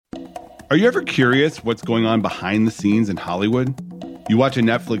Are you ever curious what's going on behind the scenes in Hollywood? You watch a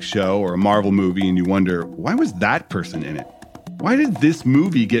Netflix show or a Marvel movie and you wonder, why was that person in it? Why did this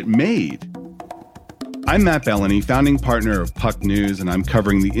movie get made? I'm Matt Bellany, founding partner of Puck News, and I'm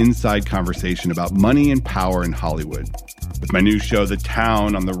covering the inside conversation about money and power in Hollywood. With my new show, The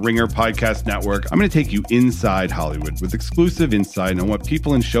Town, on the Ringer Podcast Network, I'm going to take you inside Hollywood with exclusive insight on what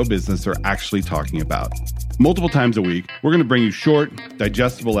people in show business are actually talking about. Multiple times a week, we're going to bring you short,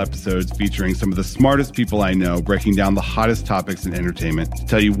 digestible episodes featuring some of the smartest people I know, breaking down the hottest topics in entertainment to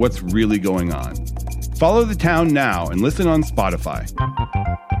tell you what's really going on. Follow The Town now and listen on Spotify.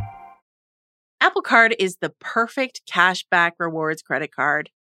 Apple Card is the perfect cashback rewards credit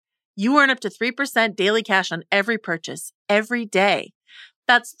card. You earn up to 3% daily cash on every purchase, every day.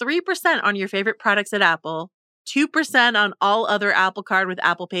 That's 3% on your favorite products at Apple, 2% on all other Apple Card with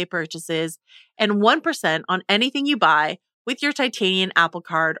Apple Pay purchases, and 1% on anything you buy with your titanium Apple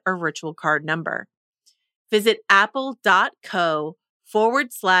Card or virtual card number. Visit apple.co/card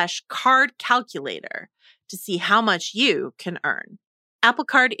calculator to see how much you can earn. Apple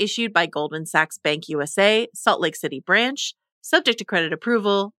Card issued by Goldman Sachs Bank USA, Salt Lake City branch, subject to credit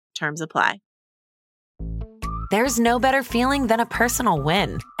approval. Terms apply. There's no better feeling than a personal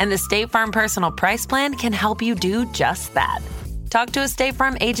win, and the State Farm Personal Price Plan can help you do just that. Talk to a State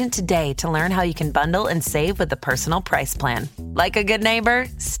Farm agent today to learn how you can bundle and save with the Personal Price Plan. Like a good neighbor,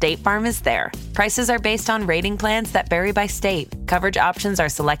 State Farm is there. Prices are based on rating plans that vary by state. Coverage options are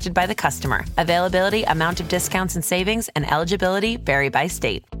selected by the customer. Availability, amount of discounts and savings, and eligibility vary by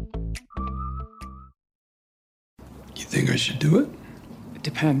state. You think I should do it? It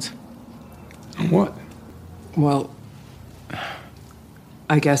depends. On what? Well,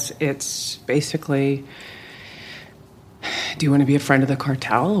 I guess it's basically, do you want to be a friend of the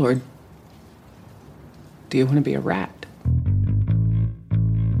cartel or do you want to be a rat?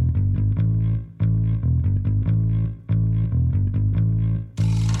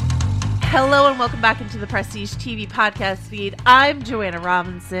 Hello and welcome back into the Prestige TV podcast feed. I'm Joanna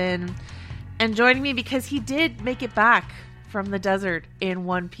Robinson, and joining me because he did make it back from the desert in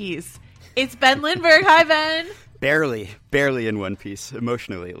one piece, it's Ben Lindbergh. Hi, Ben. Barely in one piece,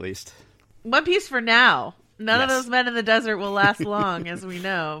 emotionally at least. One piece for now. None Yes. of those men in the desert will last long, as we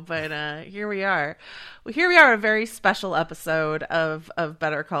know. But here we are. Well, here we are, a very special episode of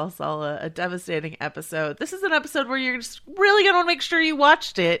Better Call Saul, a devastating episode. This is an episode where you're just really going to make sure you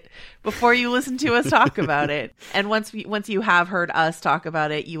watched it before you listen to us talk about it. And once you have heard us talk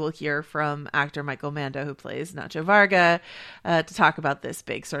about it, you will hear from actor Michael Mando, who plays Nacho Varga, to talk about this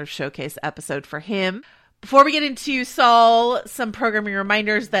big sort of showcase episode for him. Before we get into Saul, some programming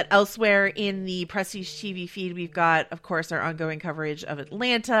reminders that elsewhere in the Prestige TV feed, we've got, of course, our ongoing coverage of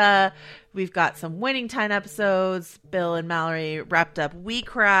Atlanta. We've got some Winning Time episodes. Bill and Mallory wrapped up We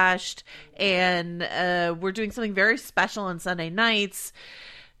Crashed. And we're doing something very special on Sunday nights.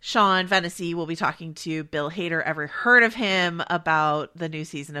 Sean Fennessy will be talking to Bill Hader. Ever heard of him? About the new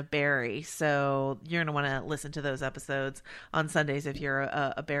season of Barry. So you're going to want to listen to those episodes on Sundays if you're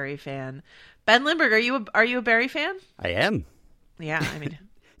a Barry fan. Ben Lindbergh, are you a Barry fan? I am. Yeah, I mean,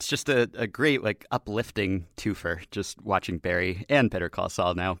 it's just a great, uplifting twofer, just watching Barry and Better Call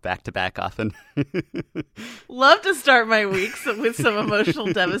Saul now back to back often. Love to start my weeks with some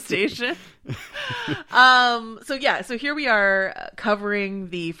emotional devastation. So here we are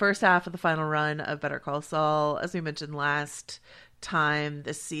covering the first half of the final run of Better Call Saul. As we mentioned last time,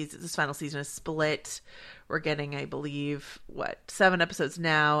 this final season is split. We're getting, I believe, 7 episodes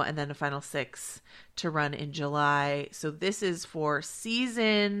now, and then a final 6 to run in July. So this is for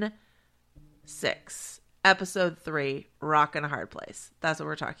season 6, episode 3, Rock in a Hard Place. That's what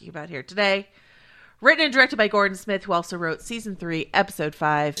we're talking about here today. Written and directed by Gordon Smith, who also wrote season 3, episode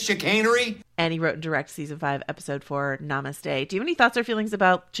 5. Chicanery? And he wrote and directed season 5, episode 4, Namaste. Do you have any thoughts or feelings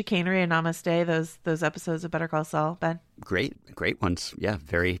about Chicanery and Namaste, those episodes of Better Call Saul, Ben? Great ones. Yeah,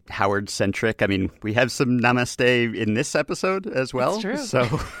 very Howard-centric. I mean, we have some Namaste in this episode as well. That's true.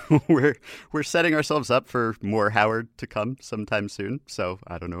 So we're setting ourselves up for more Howard to come sometime soon. So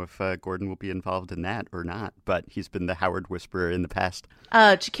I don't know if Gordon will be involved in that or not, but he's been the Howard whisperer in the past.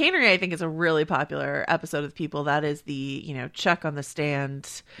 Chicanery, I think, is a really popular episode with people. That is the, Chuck on the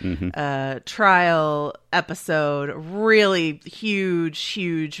stand trial episode. Really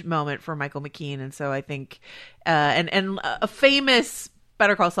huge moment for Michael McKean. And so I think, and a famous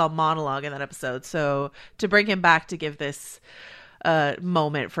Better Call Saul monologue in that episode. So to bring him back to give this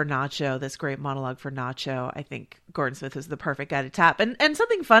moment for Nacho, this great monologue for Nacho, I think Gordon Smith is the perfect guy to tap. And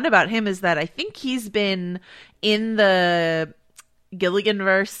something fun about him is that I think he's been in the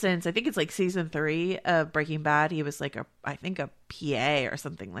Gilligan-verse since I think it's like season 3 of Breaking Bad. He was like I think a PA or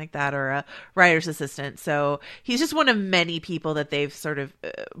something like that, or a writer's assistant. So he's just one of many people that they've sort of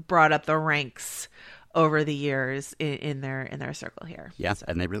brought up the ranks over the years in their circle here. Yeah, so.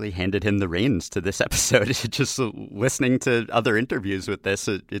 And they really handed him the reins to this episode. Just listening to other interviews with this,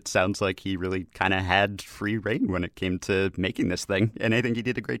 it sounds like he really kind of had free rein when it came to making this thing, and I think he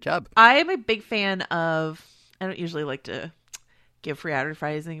did a great job. I am a big fan of, I don't usually like to give free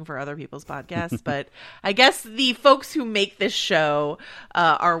advertising for other people's podcasts, but I guess the folks who make this show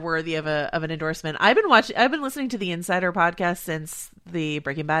are worthy of an endorsement. I've been listening to the Insider podcast since the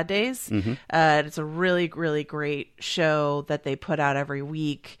Breaking Bad days. And it's a really, really great show that they put out every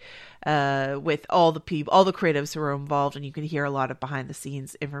week with all the creatives who are involved, and you can hear a lot of behind the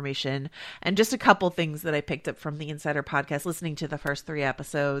scenes information. And just a couple things that I picked up from the Insider podcast, listening to the first 3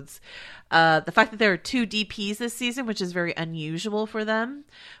 episodes. The fact that there are 2 DPs this season, which is very unusual for them,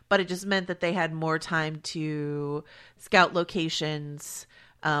 but it just meant that they had more time to scout locations,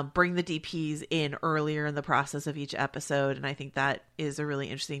 bring the DPs in earlier in the process of each episode. And I think that is a really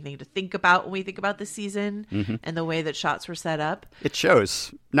interesting thing to think about when we think about this season and the way that shots were set up. It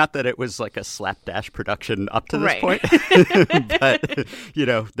shows. Not that it was like a slapdash production up to this point, but,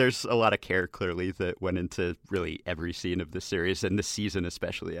 there's a lot of care clearly that went into really every scene of the series and this season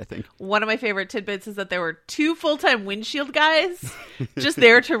especially, I think. One of my favorite tidbits is that there were 2 full-time windshield guys just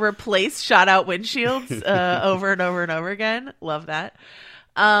there to replace shot-out windshields over and over and over again. Love that.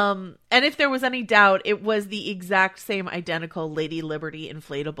 And if there was any doubt, it was the exact same identical Lady Liberty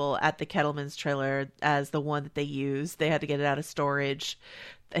inflatable at the Kettleman's trailer as the one that they used. They had to get it out of storage.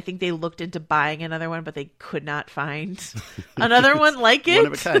 I think they looked into buying another one, but they could not find another one like it. One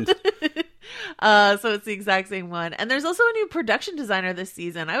of a kind. So it's the exact same one. And there's also a new production designer this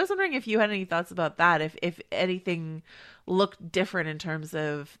season. I was wondering if you had any thoughts about that, if anything looked different in terms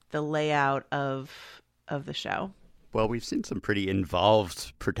of the layout of the show. Well, we've seen some pretty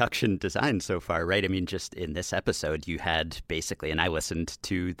involved production design so far, right? I mean, just in this episode, you had basically, and I listened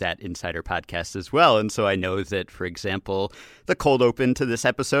to that Insider podcast as well. And so I know that, for example, the cold open to this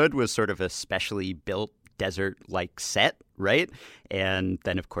episode was sort of a specially built desert-like set, right? And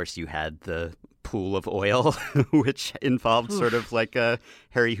then, of course, you had the pool of oil, which involved sort of like a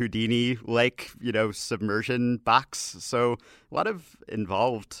Harry Houdini-like, submersion box. So a lot of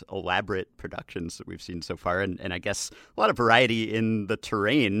involved, elaborate productions that we've seen so far. And I guess a lot of variety in the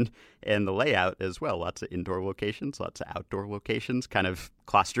terrain and the layout as well. Lots of indoor locations, lots of outdoor locations, kind of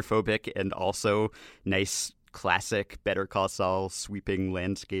claustrophobic and also nice classic Better Call Saul sweeping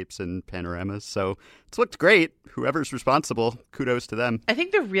landscapes and panoramas. So it's looked great. Whoever's responsible, kudos to them. I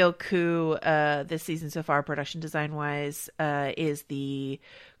think the real coup this season so far, production design wise, is the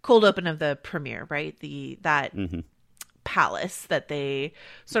cold open of the premiere, right? That palace that they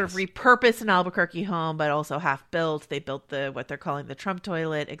sort of repurposed an Albuquerque home, but also half built. They built what they're calling the Trump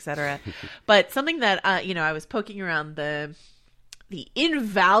toilet, etc. But something that I was poking around the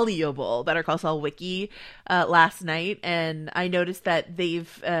invaluable Better Call Saul wiki last night, and I noticed that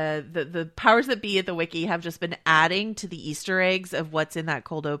they've the powers that be at the wiki have just been adding to the Easter eggs of what's in that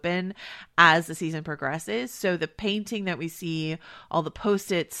cold open as the season progresses. So the painting that we see, all the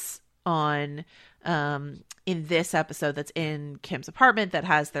post-its on in this episode that's in Kim's apartment that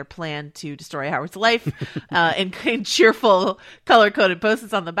has their plan to destroy Howard's life and cheerful color-coded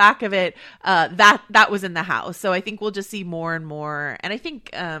post-its on the back of it, that was in the house. So I think we'll just see more and more, and I think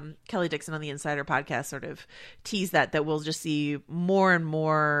Kelly Dixon on the Insider podcast sort of teased that we'll just see more and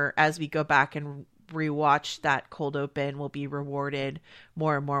more as we go back and rewatch that cold open. We'll be rewarded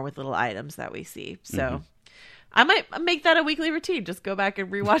more and more with little items that we see. So I might make that a weekly routine. Just go back and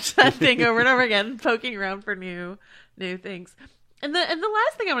rewatch that thing over and over again, poking around for new things. And the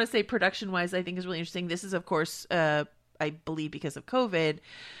last thing I want to say, production wise, I think is really interesting. This is, of course, I believe because of COVID,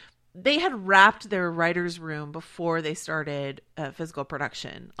 they had wrapped their writer's room before they started physical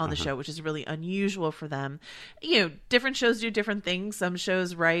production on the show, which is really unusual for them. Different shows do different things. Some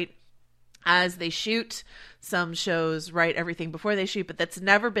shows write as they shoot, some shows write everything before they shoot, but that's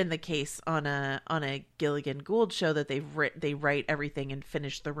never been the case on a Gilligan Gould show, that they write everything and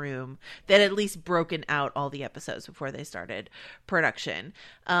finish the room. They'd at least broken out all the episodes before they started production,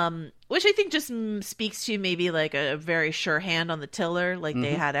 which I think just speaks to maybe like a very sure hand on the tiller, like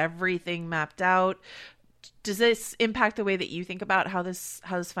they had everything mapped out. Does this impact the way that you think about how this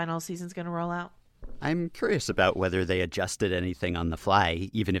final season's going to roll out? I'm curious about whether they adjusted anything on the fly,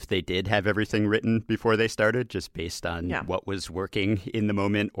 even if they did have everything written before they started, just based on what was working in the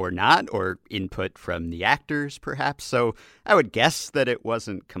moment or not, or input from the actors, perhaps. So I would guess that it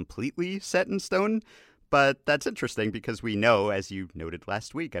wasn't completely set in stone. But that's interesting because we know, as you noted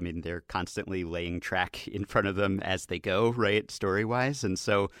last week, I mean, they're constantly laying track in front of them as they go, right, story-wise. And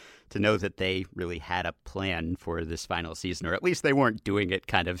so to know that they really had a plan for this final season, or at least they weren't doing it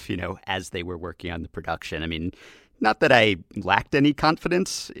kind of, as they were working on the production. I mean, not that I lacked any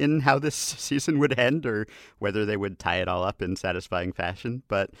confidence in how this season would end or whether they would tie it all up in satisfying fashion,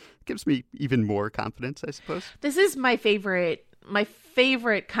 but it gives me even more confidence, I suppose. This is my favorite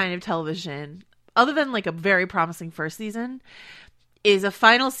kind of television, other than like a very promising first season, is a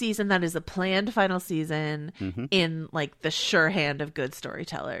final season that is a planned final season in like the sure hand of good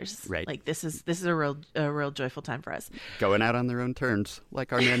storytellers. Right. Like this is a real joyful time for us. Going out on their own terms,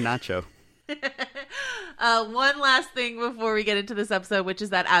 like our man Nacho. One last thing before we get into this episode, which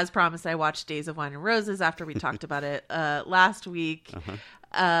is that, as promised, I watched Days of Wine and Roses after we talked about it last week.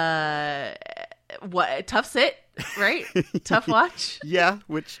 What tough sit, right? Tough watch. Yeah,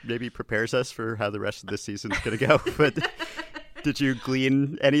 which maybe prepares us for how the rest of this season's going to go. But did you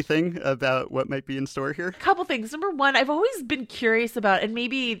glean anything about what might be in store here? A couple things. Number one, I've always been curious about, and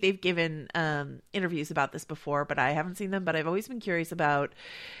maybe they've given interviews about this before, but I haven't seen them. But I've always been curious about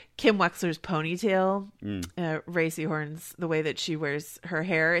Kim Wexler's ponytail, Ray Seahorn's, the way that she wears her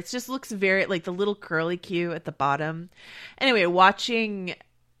hair. It just looks very like the little curly Q at the bottom. Anyway, watching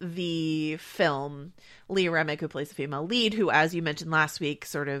the film, Leah Remick, who plays the female lead, who, as you mentioned last week,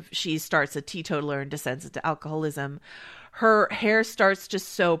 she starts a teetotaler and descends into alcoholism. Her hair starts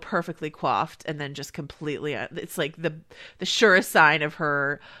just so perfectly coiffed and then just completely, it's like the surest sign of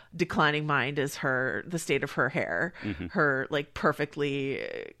her declining mind is the state of her hair. Her like perfectly,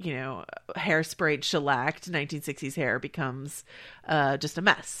 hairsprayed shellacked 1960s hair becomes just a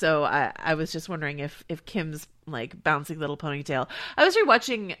mess. So I was just wondering if Kim's like bouncing little ponytail. I was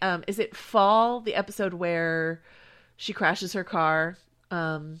rewatching, is it Fall, the episode where she crashes her car,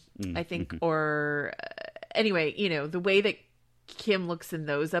 I think, or anyway, the way that Kim looks in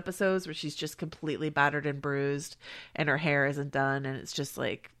those episodes where she's just completely battered and bruised and her hair isn't done, and it's just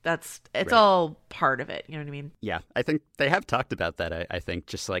like it's right. All part of it, you know what I mean? Yeah, I think they have talked about that. I think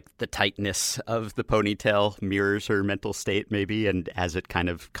just like the tightness of the ponytail mirrors her mental state maybe, and as it kind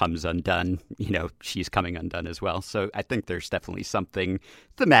of comes undone, she's coming undone as well. So I think there's definitely something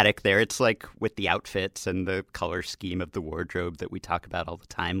thematic there. It's like with the outfits and the color scheme of the wardrobe that we talk about all the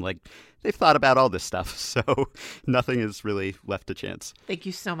time, like they've thought about all this stuff, so nothing is really left to chance. Thank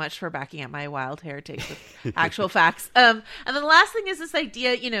you so much for backing up my wild hair takes with actual facts. And then the last thing is this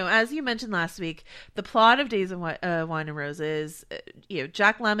idea, as you mentioned last week, the plot of Days of Wine and Roses,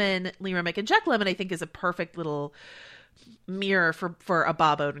 Jack Lemmon, Lee Remick, and Jack Lemmon, I think, is a perfect little mirror for a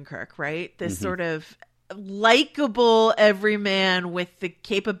Bob Odenkirk, right? This sort of likable everyman with the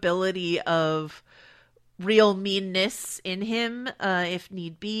capability of real meanness in him, if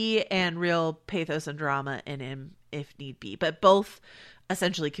need be, and real pathos and drama in him, if need be. But both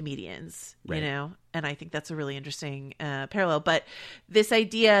essentially comedians, right. And I think that's a really interesting parallel. But this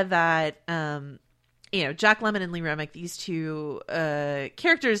idea that, Jack Lemmon and Lee Remick, these two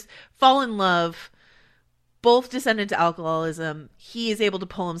characters, fall in love, both descend into alcoholism. He is able to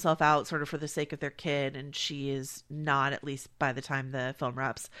pull himself out sort of for the sake of their kid, and she is not, at least by the time the film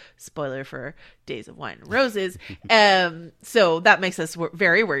wraps. Spoiler for Days of Wine and Roses. So that makes us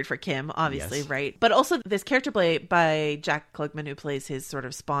very worried for Kim, obviously, yes. Right? But also this character play by Jack Klugman, who plays his sort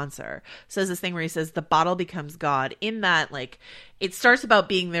of sponsor, says this thing where he says the bottle becomes God, in that like it starts about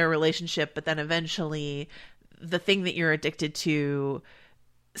being their relationship, but then eventually the thing that you're addicted to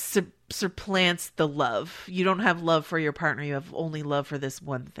supplants the love. You don't have love for your partner. You have only love for this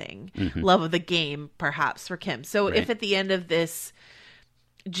one thing. Love of the game, perhaps, for Kim. So right. If at the end of this,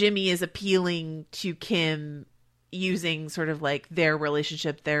 Jimmy is appealing to Kim using sort of like their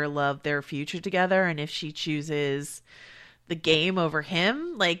relationship, their love, their future together, and if she chooses the game over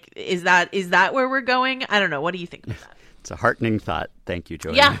him, like, is that where we're going? I don't know. What do you think about that? It's a heartening thought. Thank you,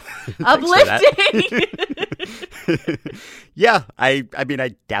 Joanna. Yeah. Uplifting. Yeah, I mean, I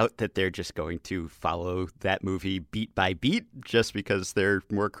doubt that they're just going to follow that movie beat by beat just because they're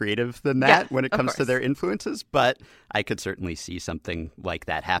more creative than that when it comes to their influences. But I could certainly see something like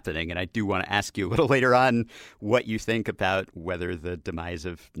that happening. And I do want to ask you a little later on what you think about whether the demise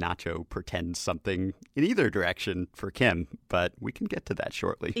of Nacho portends something in either direction for Kim. But we can get to that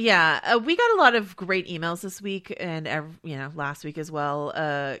shortly. Yeah, we got a lot of great emails this week and last week as well.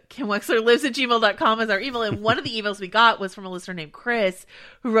 Kim Wexler lives at gmail.com as our email. And one of the emails we got was from a listener named Chris,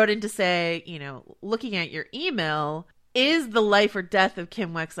 who wrote in to say, looking at your email, is the life or death of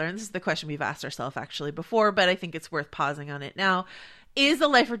Kim Wexler, and this is the question we've asked ourselves actually before, but I think it's worth pausing on it now. Is the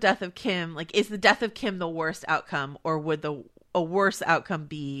life or death of Kim, like, is the death of Kim the worst outcome, or would a worse outcome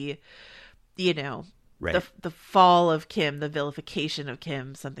be, Right. the fall of Kim, the vilification of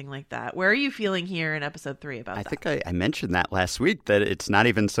Kim, something like that. Where are you feeling here in episode 3 about that? I think I mentioned that last week, that it's not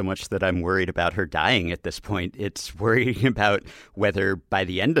even so much that I'm worried about her dying at this point. It's worrying about whether by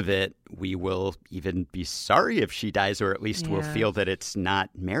the end of it, we will even be sorry if she dies, or at least we'll feel that it's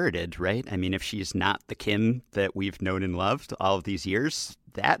not merited, right? I mean, if she's not the Kim that we've known and loved all of these years,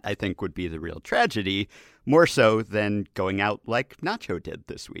 that I think would be the real tragedy, more so than going out like Nacho did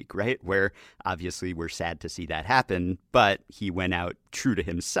this week, right? Where obviously we're sad to see that happen, but he went out true to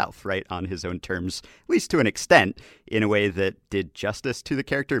himself, right? On his own terms, at least to an extent, in a way that did justice to the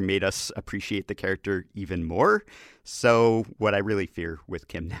character, made us appreciate the character even more. So what I really fear with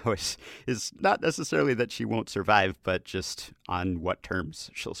Kim now is not necessarily that she won't survive, but just on what terms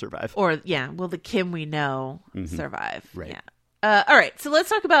she'll survive. Or, will the Kim we know survive? Right. Yeah. All right, so let's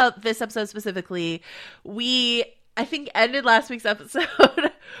talk about this episode specifically. We, I think, ended last week's episode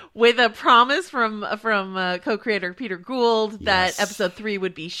with a promise from co-creator Peter Gould that episode 3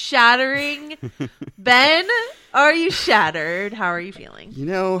 would be shattering. Ben, are you shattered? How are you feeling? You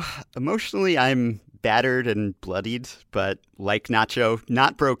know, emotionally, I'm battered and bloodied, but like Nacho,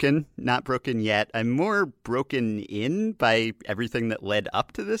 not broken yet. I'm more broken in by everything that led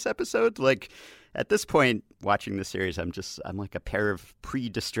up to this episode. Like, at this point, watching the series, I'm like a pair of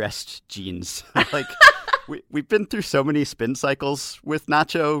pre-distressed jeans. Like, we've been through so many spin cycles with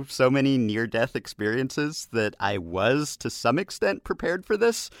Nacho, so many near-death experiences, that I was, to some extent, prepared for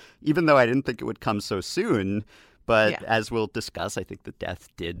this, even though I didn't think it would come so soon. But as we'll discuss, I think the death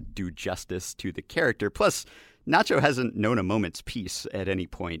did do justice to the character. Plus, Nacho hasn't known a moment's peace at any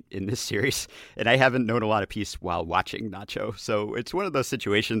point in this series, and I haven't known a lot of peace while watching Nacho. So it's one of those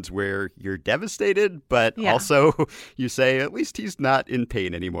situations where you're devastated, but also you say, at least he's not in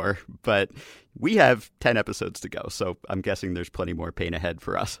pain anymore. But we have 10 episodes to go, so I'm guessing there's plenty more pain ahead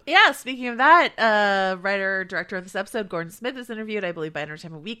for us. Yeah, speaking of that, writer-director of this episode, Gordon Smith, is interviewed, I believe, by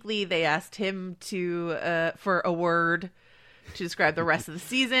Entertainment Weekly. They asked him for a word to describe the rest of the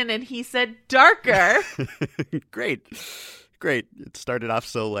season, and he said darker. Great. It started off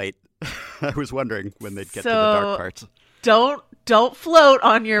so light. I was wondering when they'd get to the dark parts. Don't float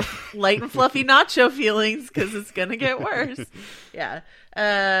on your light and fluffy Nacho feelings, because it's gonna get worse. Yeah.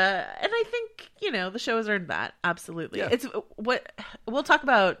 And I think, the show has earned that. Absolutely. Yeah. It's what we'll talk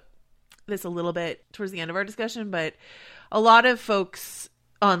about this a little bit towards the end of our discussion, but a lot of folks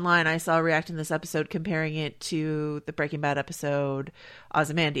online I saw reacting to this episode comparing it to the Breaking Bad episode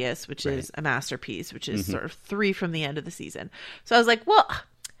Ozymandias, which is a masterpiece, which is sort of 3 from the end of the season. So I was like, well,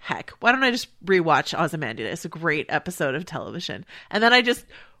 heck, why don't I just rewatch Ozymandias, a great episode of television. And then I just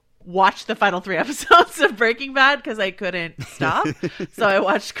watched the final 3 episodes of Breaking Bad because I couldn't stop. So I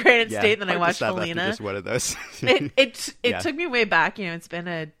watched Granite State, and then I watched Felina. Just one of those. It took me way back. It's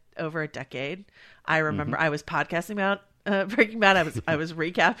been over a decade. I remember I was podcasting about Breaking Bad. I was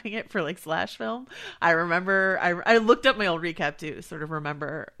recapping it for Slash Film. I remember I looked up my old recap too to sort of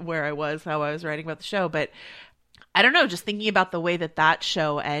remember where I was, how I was writing about the show. But I don't know, just thinking about the way that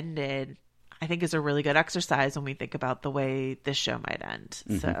show ended, I think is a really good exercise when we think about the way this show might end.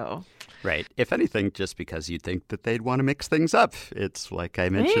 So right. If anything, just because you'd think that they'd want to mix things up. It's like I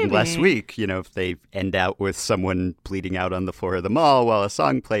mentioned last week, if they end out with someone bleeding out on the floor of the mall while a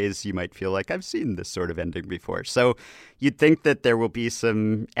song plays, you might feel like I've seen this sort of ending before. So you'd think that there will be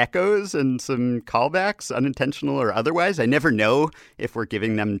some echoes and some callbacks, unintentional or otherwise. I never know if we're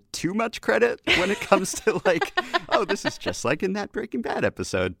giving them too much credit when it comes to oh, this is just like in that Breaking Bad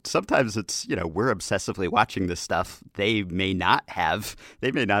episode. Sometimes it's, we're obsessively watching this stuff. They may not have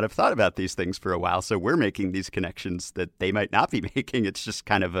thought about these things for a while. So we're making these connections that they might not be making. It's just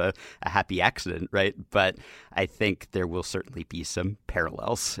kind of a happy accident, right? But I think there will certainly be some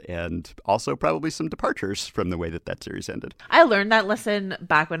parallels and also probably some departures from the way that series ended. I learned that lesson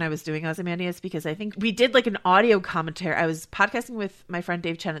back when I was doing Ozymandias because I think we did an audio commentary. I was podcasting with my friend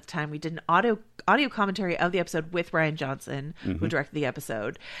Dave Chen at the time. We did an audio commentary of the episode with Ryan Johnson, who directed the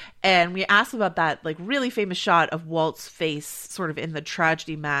episode. And we asked about that really famous shot of Walt's face sort of in the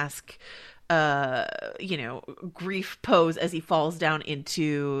tragedy mask, grief pose as he falls down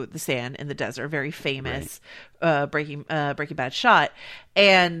into the sand in the desert. Very famous Breaking Bad shot.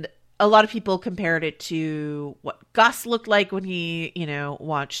 And a lot of people compared it to what Gus looked like when he,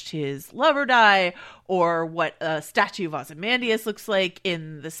 watched his lover die, or what a statue of Ozymandias looks like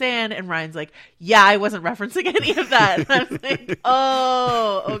in the sand. And Ryan's like, yeah, I wasn't referencing any of that. And I was like,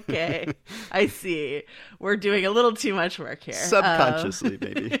 oh, okay. I see. We're doing a little too much work here. Subconsciously,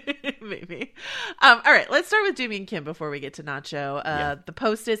 maybe. Maybe. All right, let's start with Jimmy and Kim before we get to Nacho. The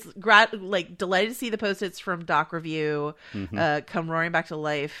Post-its, delighted to see the Post-its from Doc Review come roaring back to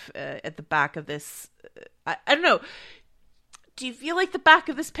life at the back of this. I don't know. Do you feel like the back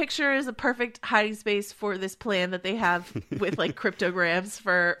of this picture is a perfect hiding space for this plan that they have with like cryptograms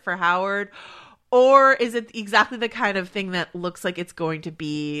for Howard? Or is it exactly the kind of thing that looks like it's going to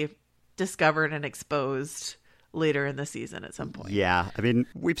be discovered and exposed later in the season at some point? Yeah. I mean,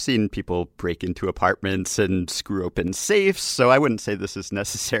 we've seen people break into apartments and screw open safes, so I wouldn't say this is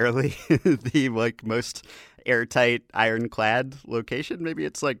necessarily the like most airtight, ironclad location. Maybe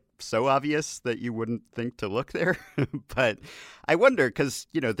it's like so obvious that you wouldn't think to look there. But I wonder because,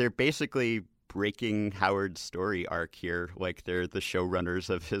 you know, they're basically breaking Howard's story arc here. Like they're the showrunners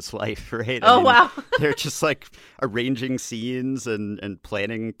of his life, right? I mean, wow. They're just like arranging scenes and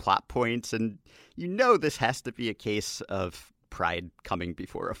planning plot points. And you know this has to be a case of pride coming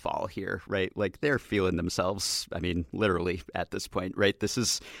before a fall here, right? Like they're feeling themselves, I mean, literally at this point, right? This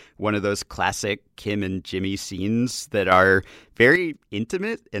is one of those classic Kim and Jimmy scenes that are very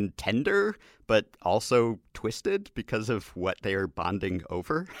intimate and tender, but also twisted because of what they are bonding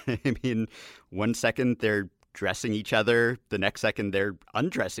over. I mean, one second they're dressing each other, the next second they're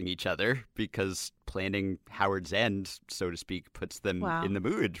undressing each other because planning Howard's end, so to speak, puts them in the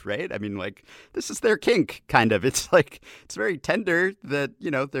mood, right? I mean, like, this is their kink, kind of. It's like, it's very tender that,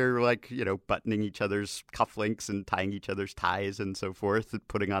 you know, they're like, you know, buttoning each other's cufflinks and tying each other's ties and so forth, and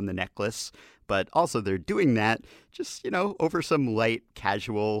putting on the necklace. But also they're doing that just, you know, over some light,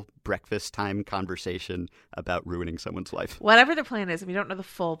 casual breakfast time conversation about ruining someone's life. Whatever the plan is, we don't know the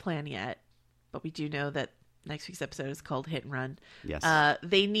full plan yet, but we do know that next week's episode is called Hit and Run. Yes.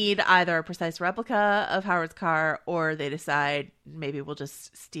 They need either a precise replica of Howard's car, or they decide maybe we'll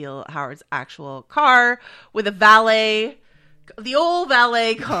just steal Howard's actual car with a valet, the old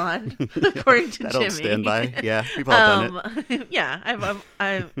valet con, according to That'll Jimmy. Stand by. Yeah, we've all done it. Yeah,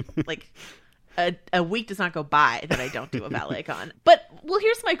 I'm like a week does not go by that I don't do a valet con. But well,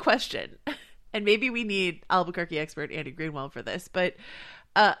 here's my question, and maybe we need Albuquerque expert Andy Greenwell for this, but.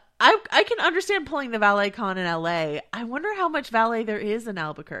 I can understand pulling the valet con in LA. I wonder how much valet there is in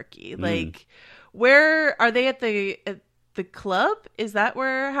Albuquerque. Like, where are they at the club? Is that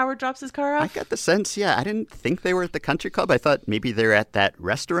where Howard drops his car off? I got the sense, yeah. I didn't think they were at the country club. I thought maybe they're at that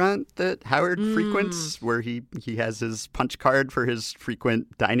restaurant that Howard frequents, where he has his punch card for his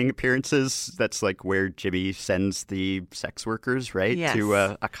frequent dining appearances. That's like where Jimmy sends the sex workers, right, yes,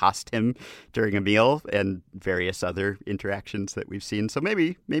 to accost him during a meal, and various other interactions that we've seen. So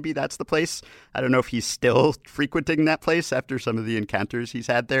maybe that's the place. I don't know if he's still frequenting that place after some of the encounters he's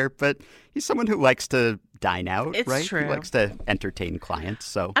had there, but he's someone who likes to dine out, it's right? True. He likes to entertain clients.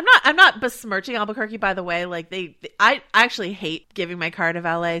 So I'm not besmirching Albuquerque, by the way. Like I actually hate giving my car to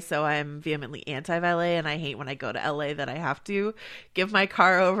valet, so I'm vehemently anti-valet, and I hate when I go to LA that I have to give my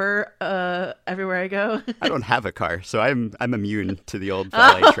car over everywhere I go. I don't have a car, so I'm immune to the old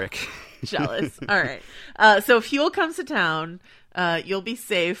valet trick. Jealous. All right. So if Huel comes to town, you'll be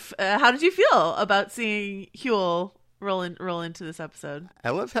safe. How did you feel about seeing Huel roll into this episode? I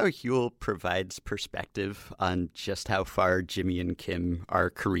love how Huel provides perspective on just how far Jimmy and Kim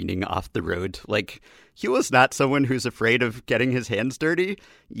are careening off the road. Like, Huel is not someone who's afraid of getting his hands dirty,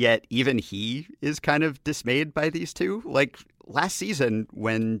 yet even he is kind of dismayed by these two. Like, last season,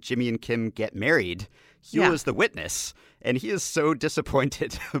 when Jimmy and Kim get married, Huel is the witness. And he is so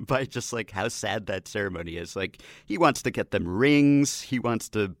disappointed by just like how sad that ceremony is. Like, he wants to get them rings. He wants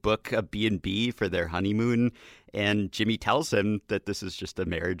to book a B&B for their honeymoon. And Jimmy tells him that this is just a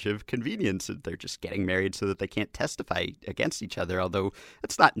marriage of convenience. And they're just getting married so that they can't testify against each other. Although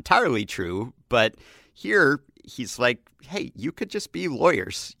it's not entirely true. But here he's like, hey, you could just be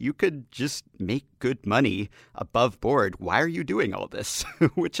lawyers. You could just make good money above board. Why are you doing all this?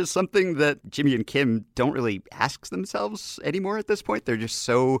 Which is something that Jimmy and Kim don't really ask themselves anymore at this point. They're just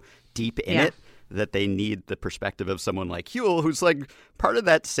so deep in it that they need the perspective of someone like Huel, who's like part of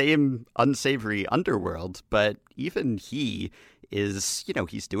that same unsavory underworld. But even he is, you know,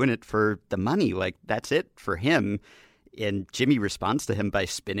 he's doing it for the money. Like, that's it for him. And Jimmy responds to him by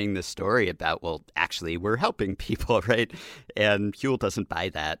spinning this story about, well, actually, we're helping people, right? And Huel doesn't buy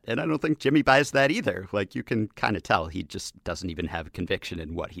that. And I don't think Jimmy buys that either. Like, you can kind of tell he just doesn't even have conviction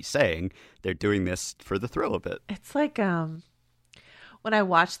in what he's saying. They're doing this for the thrill of it. It's like, when I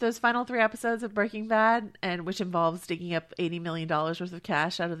watched those final 3 episodes of Breaking Bad, and which involves digging up $80 million worth of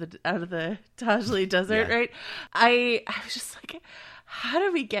cash out of the Tajli Desert, Yeah. right? I was just like, how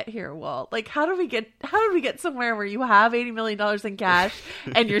did we get here, Walt? Like, how did we get somewhere where you have $80 million in cash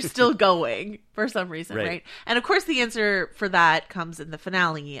and you're still going for some reason, right? And of course, the answer for that comes in the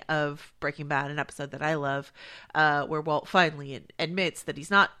finale of Breaking Bad, an episode that I love, where Walt finally admits that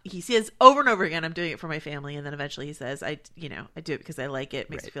he says over and over again, I'm doing it for my family. And then eventually he says, I do it because I like it. It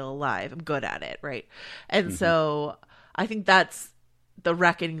makes me feel alive. I'm good at it. Right. And so I think that's the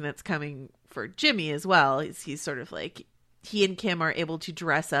reckoning that's coming for Jimmy as well. He's sort of like, he and Kim are able to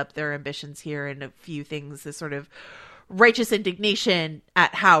dress up their ambitions here in a few things, this sort of righteous indignation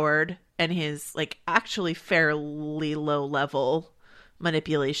at Howard and his like actually fairly low level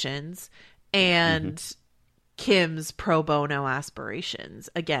manipulations, and Kim's pro bono aspirations,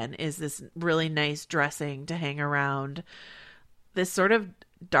 again, is this really nice dressing to hang around this sort of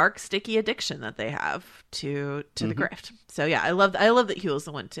dark, sticky addiction that they have to the grift. So yeah, I love that Huell's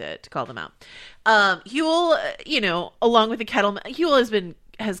the one to call them out. Huell, along with the Kettleman, Huell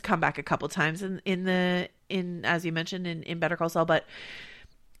has come back a couple times in as you mentioned in Better Call Saul, but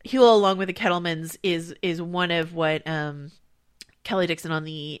Huell, along with the Kettlemans, is one of what Kelly Dixon on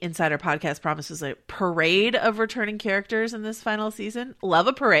the Insider podcast promises a parade of returning characters in this final season. Love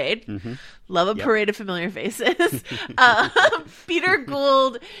a parade. Love a parade of familiar faces. Peter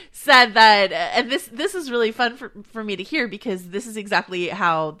Gould said that, and this is really fun for me to hear, because this is exactly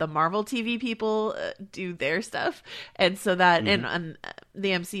how the Marvel TV people do their stuff. And so that, and the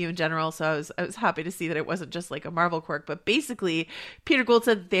MCU in general. So I was happy to see that it wasn't just like a Marvel quirk, but basically Peter Gould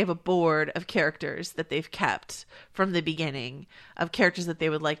said that they have a board of characters that they've kept from the beginning, of characters that they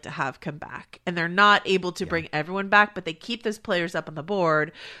would like to have come back. And they're not able to bring everyone back, but they keep those players up on the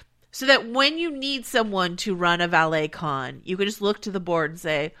board so that when you need someone to run a valet con, you can just look to the board and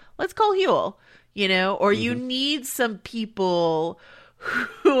say, let's call Huell, or you need some people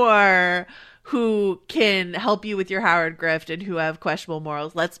who can help you with your Howard grift and who have questionable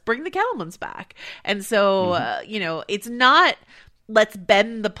morals. Let's bring the Kettlemans back. And so, it's not let's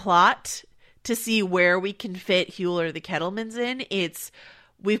bend the plot to see where we can fit Huell or the Kettlemans in. It's,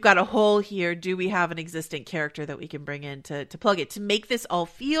 we've got a hole here. Do we have an existing character that we can bring in to plug it, to make this all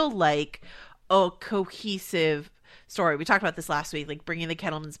feel like a cohesive story? We talked about this last week, like bringing the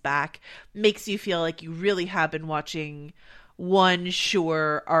Kettlemans back makes you feel like you really have been watching one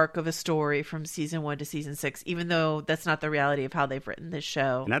sure arc of a story from season 1 to season 6, even though that's not the reality of how they've written this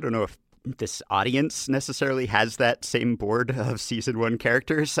show. And I don't know if this audience necessarily has that same board of season 1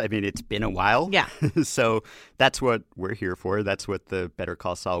 characters. I mean, it's been a while. Yeah. So that's what we're here for. That's what the Better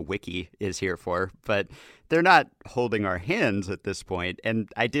Call Saul wiki is here for. But they're not holding our hands at this point. And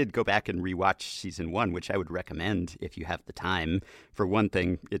I did go back and rewatch season 1, which I would recommend if you have the time. For one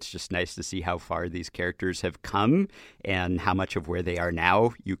thing, it's just nice to see how far these characters have come and how much of where they are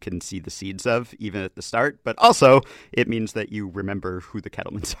now you can see the seeds of, even at the start. But also, it means that you remember who the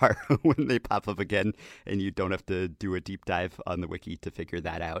Kettlemans are when they pop up again, and you don't have to do a deep dive on the wiki to figure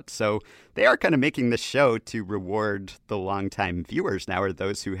that out. So they are kind of making this show to reward the longtime viewers now, or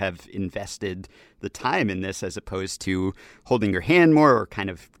those who have invested the time in this, as opposed to holding your hand more or kind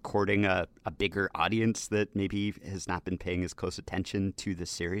of courting a bigger audience that maybe has not been paying as close attention to the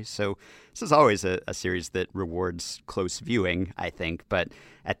series. So this is always a series that rewards close viewing, I think. But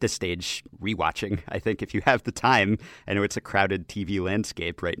at this stage, rewatching, I think if you have the time, I know it's a crowded TV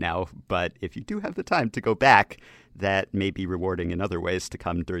landscape right now, but if you do have the time to go back, that may be rewarding in other ways to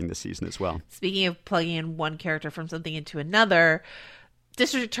come during the season as well. Speaking of plugging in one character from something into another,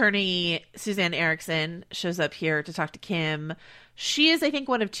 District Attorney Suzanne Erickson shows up here to talk to Kim. She is, I think,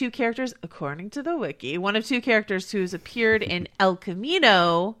 one of 2 characters, according to the wiki, one of 2 characters who's appeared in El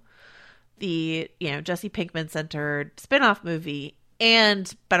Camino, the Jesse Pinkman-centered spinoff movie,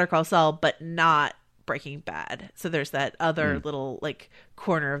 and Better Call Saul, but not Breaking Bad. So there's that other little like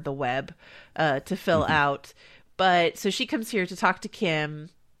corner of the web to fill out. But so she comes here to talk to Kim,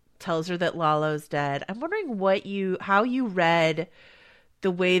 tells her that Lalo's dead. I'm wondering how you read the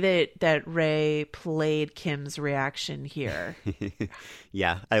way that Ray played Kim's reaction here.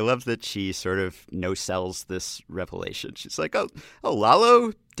 Yeah, I love that she sort of no-sells this revelation. She's like, oh,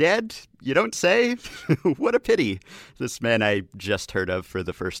 Lalo dead? You don't say? What a pity. This man I just heard of for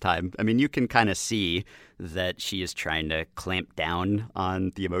the first time. I mean, you can kind of see that she is trying to clamp down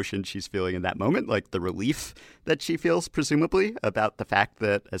on the emotion she's feeling in that moment, like the relief that she feels, presumably, about the fact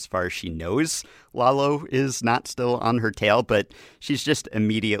that, as far as she knows, Lalo is not still on her tail, but she's just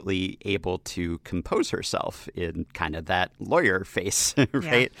immediately able to compose herself in kind of that lawyer face,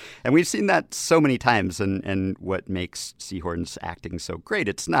 right? Yeah. And we've seen that so many times, and what makes Seahorn's acting so great,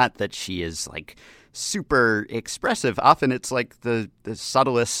 it's not that she is like super expressive. Often it's like the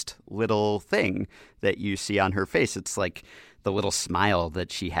subtlest little thing that you see on her face. It's like the little smile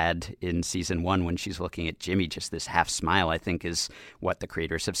that she had in season 1 when she's looking at Jimmy, just this half smile, I think is what the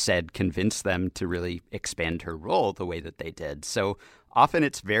creators have said convinced them to really expand her role the way that they did. So often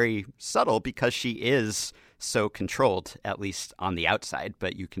it's very subtle because she is so controlled, at least on the outside,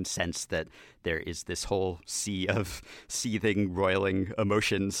 but you can sense that there is this whole sea of seething, roiling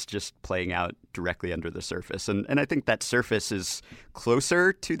emotions just playing out directly under the surface. And I think that surface is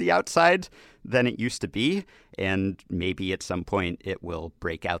closer to the outside than it used to be, and maybe at some point it will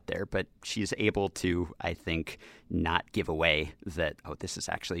break out there. But she's able to, I think, not give away that, oh, this is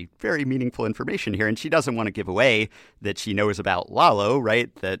actually very meaningful information here. And she doesn't want to give away that she knows about Lalo,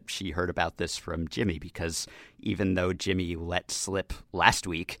 right? That she heard about this from Jimmy, because even though Jimmy let slip last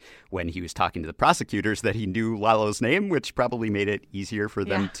week when he was talking to the prosecutors that he knew Lalo's name, which probably made it easier for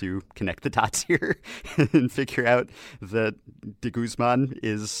them to connect the dots here and figure out that de Guzman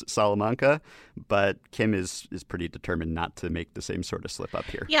is Salamanca. But Kim is pretty determined not to make the same sort of slip up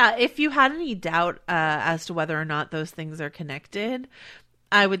here. Yeah, if you had any doubt as to whether or not those things are connected,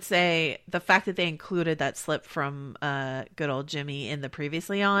 I would say the fact that they included that slip from good old Jimmy in the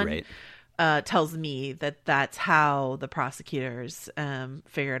previously on tells me that that's how the prosecutors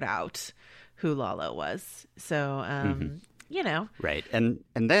figured out who Lalo was. So, you know. Right. And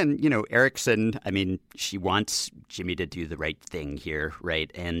then, you know, Erickson, I mean, she wants Jimmy to do the right thing here,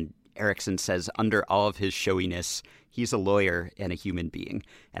 right? And Erickson says under all of his showiness, he's a lawyer and a human being,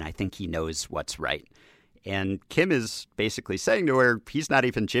 and I think he knows what's right. And Kim is basically saying to her, he's not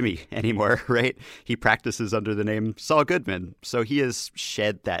even Jimmy anymore, right? He practices under the name Saul Goodman. So he has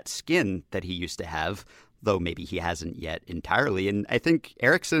shed that skin that he used to have, though maybe he hasn't yet entirely. And I think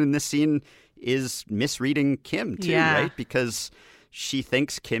Erickson in this scene is misreading Kim too, right? Because she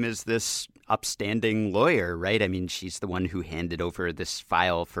thinks Kim is this upstanding lawyer, right? I mean, she's the one who handed over this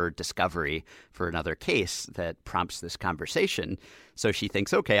file for discovery for another case that prompts this conversation. So she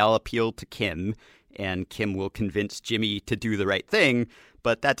thinks, okay, I'll appeal to Kim, and Kim will convince Jimmy to do the right thing,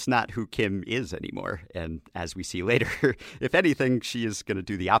 but that's not who Kim is anymore. And as we see later, if anything, she is going to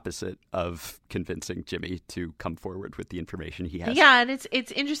do the opposite of convincing Jimmy to come forward with the information he has. Yeah, and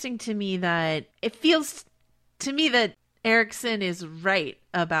it's interesting to me that it feels to me that Erickson is right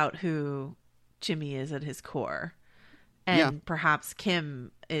about who Jimmy is at his core. And perhaps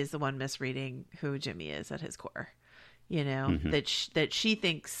Kim is the one misreading who Jimmy is at his core. You know, that she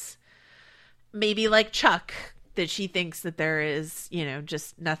thinks, maybe like Chuck, that she thinks that there is, you know,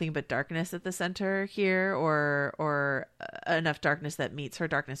 just nothing but darkness at the center here, or enough darkness that meets her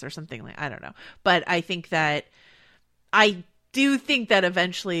darkness or something like, I don't know. But I think that, I do think that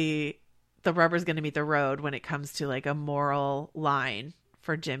eventually the rubber's going to meet the road when it comes to like a moral line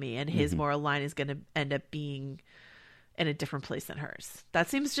for Jimmy, and his moral line is going to end up being in a different place than hers. That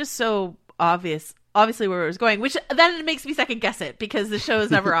seems just so obviously where it was going, which then it makes me second guess it, because the show is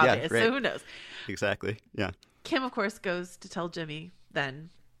never obvious. Right. So who knows? Exactly. Yeah. Kim, of course, goes to tell Jimmy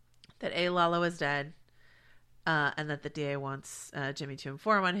then that Lalo is dead, and that the DA wants Jimmy to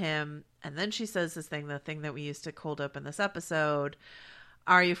inform on him. And then she says this thing, the thing that we used to cold open this episode: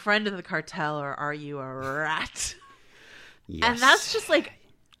 are you a friend of the cartel or are you a rat? Yes. And that's just like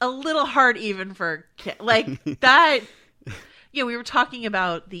a little hard even for Kim. Like that. Yeah, we were talking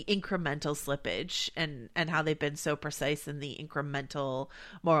about the incremental slippage and how they've been so precise in the incremental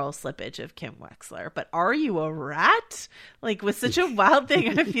moral slippage of Kim Wexler. But are you a rat? Like, was such a wild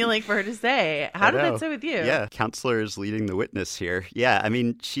thing, I feel like, for her to say. How did that sit with you? Yeah, counselor is leading the witness here. Yeah, I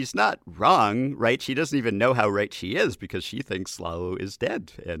mean, she's not wrong, right? She doesn't even know how right she is, because she thinks Lalo is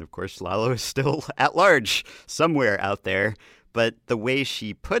dead. And, of course, Lalo is still at large somewhere out there. But the way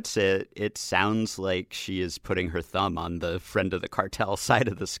she puts it, it sounds like she is putting her thumb on the friend of the cartel side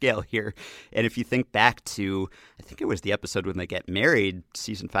of the scale here. And if you think back to, I think it was the episode when they get married,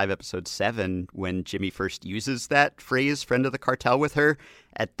 season 5, episode 7, when Jimmy first uses that phrase, friend of the cartel, with her,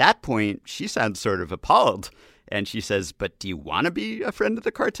 at that point, she sounds sort of appalled. And she says, but do you want to be a friend of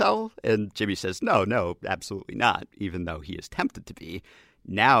the cartel? And Jimmy says, no, absolutely not, even though he is tempted to be.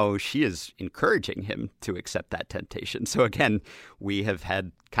 now she is encouraging him to accept that temptation. So again, we have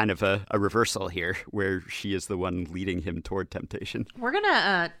had kind of a reversal here where she is the one leading him toward temptation. We're going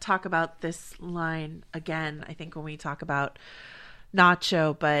to talk about this line again, I think, when we talk about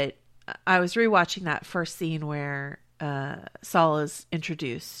Nacho, but I was rewatching that first scene where Saul is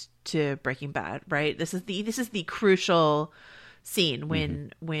introduced to Breaking Bad, right? This is the crucial scene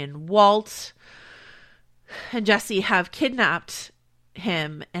when Walt and Jesse have kidnapped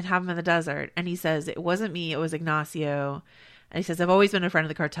him and have him in the desert, and he says, "It wasn't me, it was Ignacio." And he says, "I've always been a friend of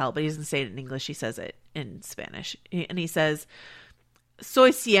the cartel," but he doesn't say it in English, he says it in Spanish. And he says,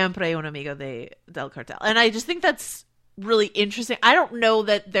 "Soy siempre un amigo del cartel." And I just think that's really interesting. I don't know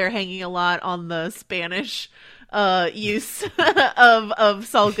that they're hanging a lot on the Spanish use of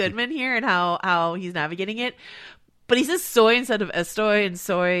Saul Goodman here and how he's navigating it. But he says soy instead of estoy, and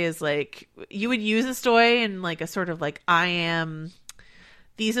soy is like, you would use estoy in like a sort of like, I am,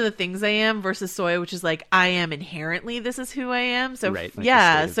 these are the things I am, versus soy, which is like, I am inherently, this is who I am. So right, like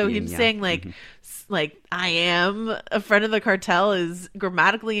yeah, so being, him saying like I am a friend of the cartel is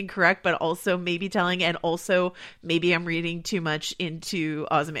grammatically incorrect, but also maybe telling, and also maybe I'm reading too much into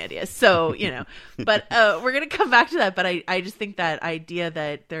Ozymandias. So, but we're going to come back to that. But I just think that idea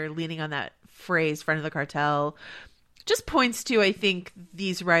that they're leaning on that phrase, friend of the cartel, just points to, I think,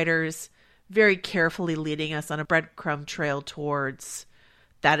 these writers very carefully leading us on a breadcrumb trail towards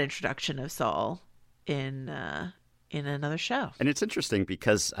that introduction of Saul in another show. And it's interesting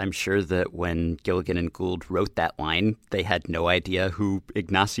because I'm sure that when Gilligan and Gould wrote that line, they had no idea who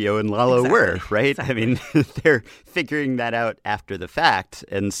Ignacio and Lalo were, right? Exactly. I mean, they're figuring that out after the fact.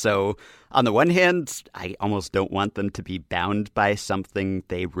 And so on the one hand, I almost don't want them to be bound by something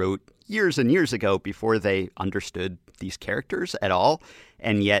they wrote years and years ago before they understood these characters at all.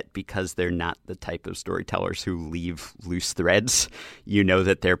 And yet, because they're not the type of storytellers who leave loose threads, you know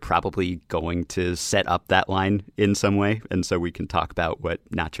that they're probably going to set up that line in some way. And so we can talk about what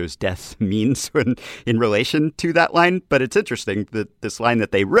Nacho's death means in relation to that line. But it's interesting that this line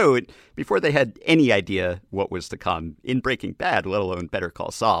that they wrote before they had any idea what was to come in Breaking Bad, let alone Better Call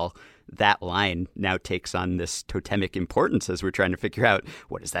Saul, that line now takes on this totemic importance as we're trying to figure out,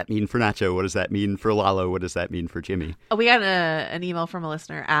 what does that mean for Nacho? What does that mean for Lalo? What does that mean for Jimmy? We got an email from a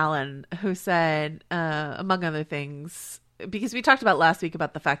listener, Alan, who said, among other things, because we talked about last week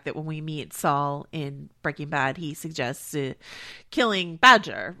about the fact that when we meet Saul in Breaking Bad, he suggests killing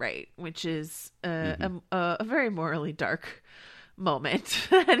Badger, right? Which is a very morally dark moment.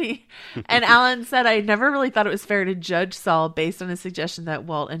 And Alan said, "I never really thought it was fair to judge Saul based on his suggestion that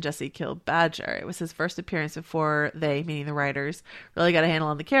Walt and Jesse killed Badger. It was his first appearance before they, meaning the writers, really got a handle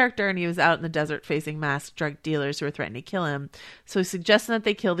on the character, and he was out in the desert facing masked drug dealers who were threatening to kill him. So suggesting that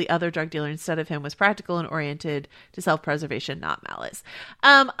they kill the other drug dealer instead of him was practical and oriented to self-preservation, not malice."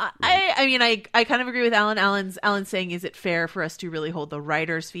 I kind of agree with Alan. Alan's saying, is it fair for us to really hold the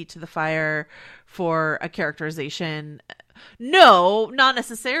writers' feet to the fire for a characterization? No, not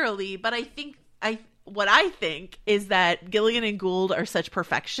necessarily, but what I think is that Gilligan and Gould are such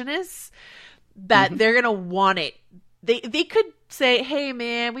perfectionists that they're going to want it. They could say, "Hey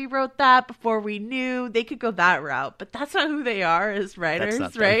man, we wrote that before we knew." They could go that route, but that's not who they are as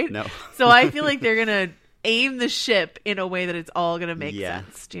writers, right? No. So I feel like they're going to aim the ship in a way that it's all going to make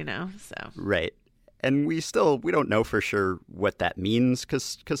sense, So right. And we don't know for sure what that means,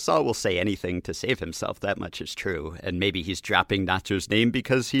 because Saul will say anything to save himself. That much is true. And maybe he's dropping Nacho's name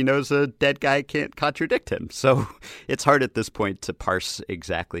because he knows a dead guy can't contradict him. So it's hard at this point to parse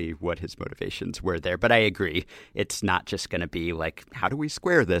exactly what his motivations were there. But I agree. It's not just going to be like, how do we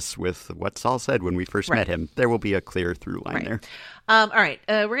square this with what Saul said when we first met him? There will be a clear through line there. All right.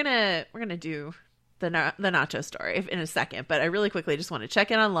 We're gonna do the Nacho story in a second, but I really quickly just want to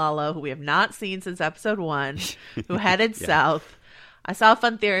check in on Lalo, who we have not seen since episode 1, who headed south. I saw a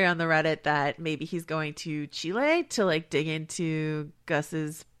fun theory on the Reddit that maybe he's going to Chile to like dig into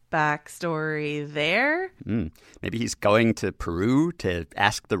Gus's backstory there. Maybe he's going to Peru to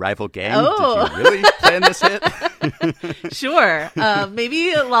ask the rival gang, Did you really plan this hit? Sure.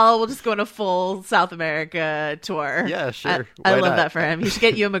 Maybe Lalo will just go on a full South America tour. Yeah, sure. I love that for him. He should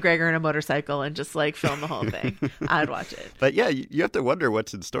get Ewan McGregor in a motorcycle and just like film the whole thing. I'd watch it. But yeah, you have to wonder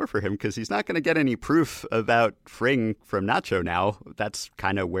what's in store for him, because he's not going to get any proof about Fring from Nacho now. That's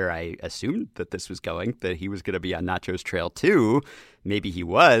kind of where I assumed that this was going, that he was going to be on Nacho's trail too. Maybe he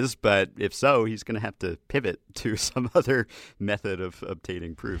was, but if so, he's going to have to pivot to some other method of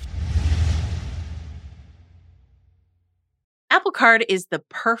obtaining proof. Apple Card is the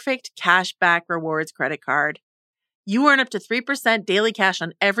perfect cashback rewards credit card. You earn up to 3% daily cash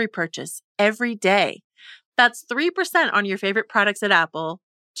on every purchase, every day. That's 3% on your favorite products at Apple,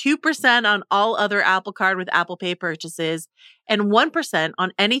 2% on all other Apple Card with Apple Pay purchases, and 1%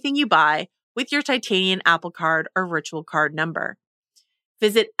 on anything you buy with your titanium Apple Card or virtual card number.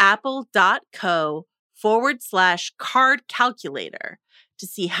 Visit apple.co/card calculator to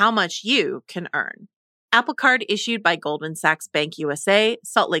see how much you can earn. Apple Card issued by Goldman Sachs Bank USA,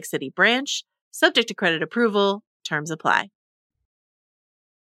 Salt Lake City branch, subject to credit approval. Terms apply.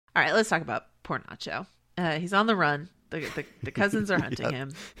 All right, let's talk about poor Nacho. He's on the run. The cousins are hunting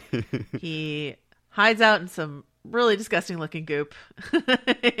him. He hides out in some really disgusting looking goop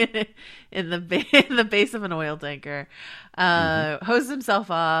in the base of an oil tanker. Hoses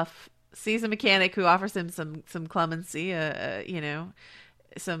himself off. Sees a mechanic who offers him some clemency.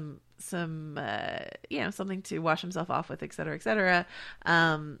 Something to wash himself off with, et cetera, et cetera.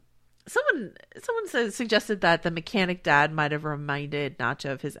 Someone suggested that the mechanic dad might have reminded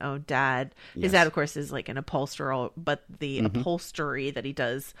Nacho of his own dad. His dad, of course, is like an upholsterer, but the upholstery that he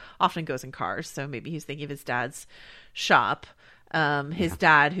does often goes in cars. So maybe he's thinking of his dad's shop. His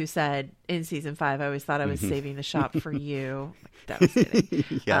dad, who said in season 5, I always thought I was saving the shop for you. Devastating.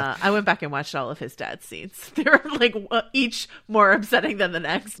 I went back and watched all of his dad's scenes. They were like each more upsetting than the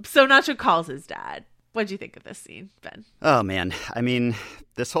next. So Nacho calls his dad. What did you think of this scene, Ben? Oh, man. I mean,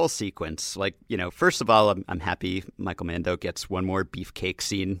 this whole sequence, first of all, I'm happy Michael Mando gets one more beefcake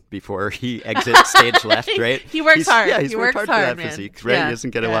scene before he exits stage left, right? He works hard. Yeah, he's worked hard for that man. physique, right? Yeah, he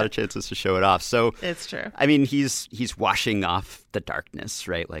doesn't get a lot of chances to show it off. So it's true. I mean, he's washing off the darkness,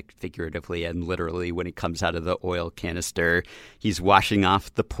 right? Like figuratively and literally when he comes out of the oil canister. He's washing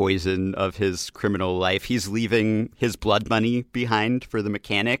off the poison of his criminal life. He's leaving his blood money behind for the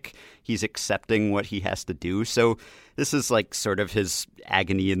mechanic. He's accepting what he has to do. So this is like sort of his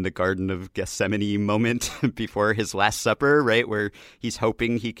agony in the Garden of Gethsemane moment before his Last Supper, right? Where he's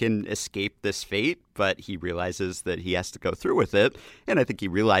hoping he can escape this fate, but he realizes that he has to go through with it. And I think he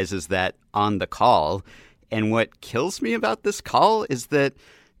realizes that on the call. And what kills me about this call is that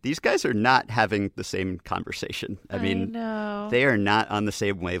these guys are not having the same conversation. I mean, they are not on the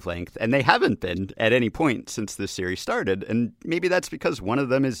same wavelength, and they haven't been at any point since this series started. And maybe that's because one of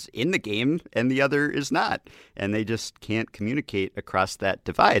them is in the game and the other is not, and they just can't communicate across that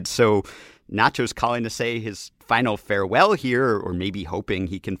divide. So Nacho's calling to say his final farewell here, or maybe hoping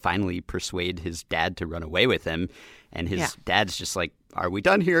he can finally persuade his dad to run away with him. And his dad's just like, are we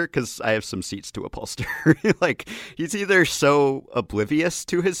done here? Because I have some seats to upholster. Like, he's either so oblivious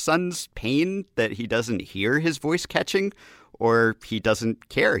to his son's pain that he doesn't hear his voice catching, or he doesn't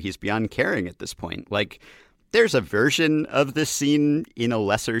care. He's beyond caring at this point. Like, there's a version of this scene in a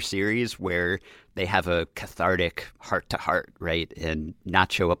lesser series where they have a cathartic heart-to-heart, right? And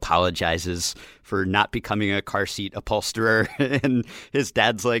Nacho apologizes for not becoming a car seat upholsterer. And his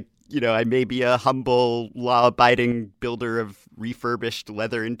dad's like, I may be a humble, law-abiding builder of refurbished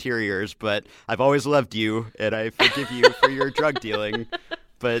leather interiors, but I've always loved you, and I forgive you for your drug dealing.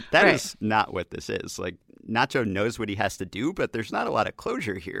 But that is not what this is. Like, Nacho knows what he has to do, but there's not a lot of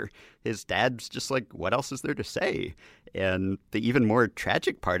closure here. His dad's just like, what else is there to say? And the even more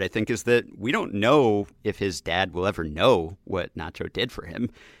tragic part, I think, is that we don't know if his dad will ever know what Nacho did for him.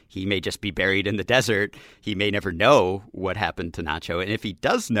 He may just be buried in the desert. He may never know what happened to Nacho. And if he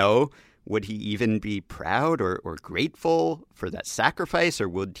does know, would he even be proud or grateful for that sacrifice? Or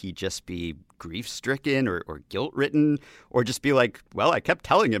would he just be grief-stricken or guilt-ridden? Or just be like, well, I kept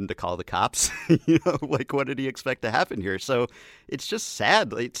telling him to call the cops. Like, what did he expect to happen here? So it's just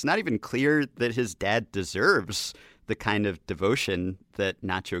sad. It's not even clear that his dad deserves the kind of devotion that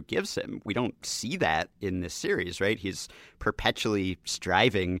Nacho gives him. We don't see that in this series, right? He's perpetually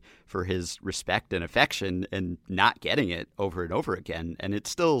striving for his respect and affection and not getting it over and over again. And it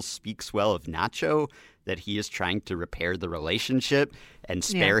still speaks well of Nacho that he is trying to repair the relationship and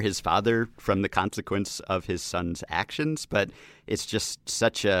spare his father from the consequence of his son's actions. But it's just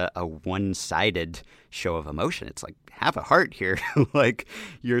such a one-sided show of emotion. It's like, have a heart here. Like,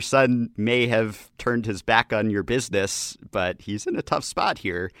 your son may have turned his back on your business, but he's in a tough spot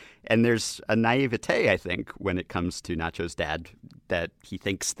here. And there's a naivete, I think, when it comes to Nacho's dad, that he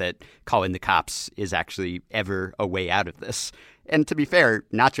thinks that calling the cops is actually ever a way out of this. And to be fair,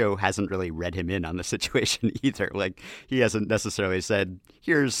 Nacho hasn't really read him in on the situation either. Like, he hasn't necessarily said,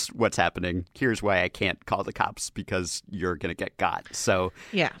 here's what's happening. Here's why I can't call the cops, because you're going to get got. So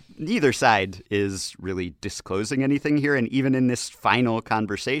neither side is really disclosing anything here. And even in this final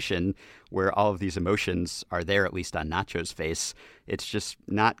conversation where all of these emotions are there, at least on Nacho's face, it's just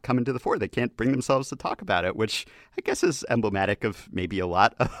not coming to the fore. They can't bring themselves to talk about it, which I guess is emblematic of maybe a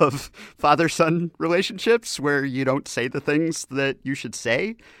lot of father-son relationships where you don't say the things that you should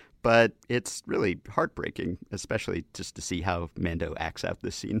say, but it's really heartbreaking, especially just to see how Mando acts out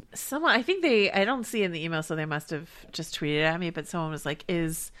this scene. Someone, I don't see in the email, so they must have just tweeted at me, but someone was like,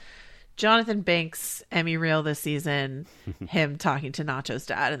 is Jonathan Banks' Emmy reel this season him talking to Nacho's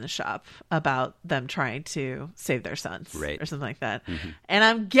dad in the shop about them trying to save their sons, right, or something like that? And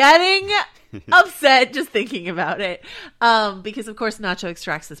I'm getting upset just thinking about it, because of course Nacho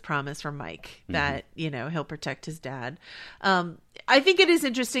extracts this promise from Mike that he'll protect his dad. I think it is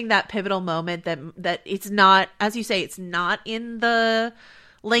interesting, that pivotal moment, that it's not, as you say, it's not in the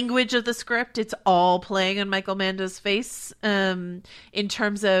language of the script. It's all playing on Michael Mando's face, in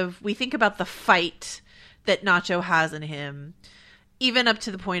terms of, we think about the fight that Nacho has in him, even up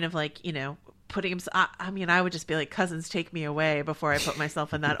to the point of putting him, I mean, I would just be like, cousins, take me away before I put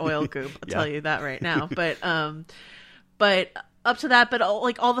myself in that oil goop. I'll tell you that right now. But up to that, but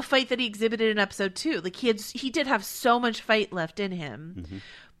all the fight that he exhibited in episode 2, he did have so much fight left in him.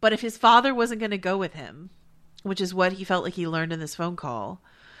 But if his father wasn't going to go with him, which is what he felt like he learned in this phone call,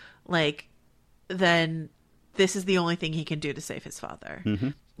 then this is the only thing he can do to save his father.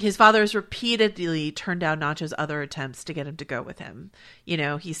 His father has repeatedly turned down Nacho's other attempts to get him to go with him.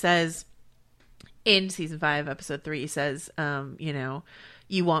 He says in season 5, episode 3, he says,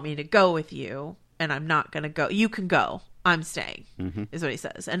 you want me to go with you, and I'm not going to go. You can go. I'm staying, is what he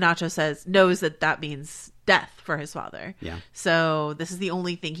says. And Nacho knows that means death for his father. Yeah. So this is the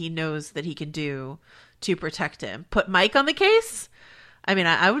only thing he knows that he can do to protect him. Put Mike on the case. I mean,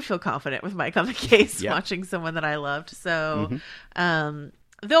 I would feel confident with Mike on the case, watching someone that I loved. So,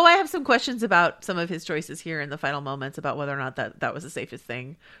 though I have some questions about some of his choices here in the final moments about whether or not that was the safest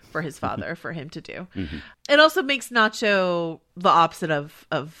thing for his father for him to do. It also makes Nacho the opposite of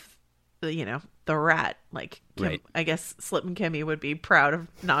the rat. Right. I guess Slip and Kimmy would be proud of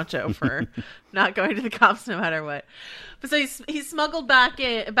Nacho for not going to the cops no matter what. But so he's smuggled back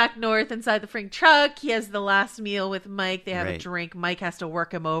north inside the Frank truck. He has the last meal with Mike. They have a drink. Mike has to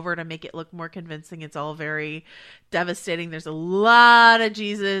work him over to make it look more convincing. It's all very devastating. There's a lot of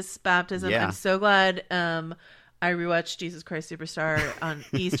Jesus baptism. Yeah. I'm so glad I rewatched Jesus Christ Superstar on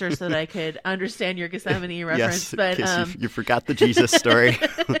Easter so that I could understand your Gethsemane reference. Yes, but you forgot the Jesus story.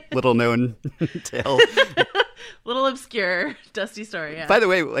 Little known tale. Little obscure, dusty story, yeah. By the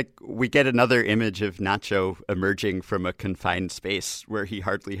way, we get another image of Nacho emerging from a confined space where he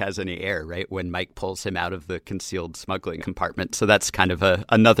hardly has any air, right? When Mike pulls him out of the concealed smuggling compartment. So that's kind of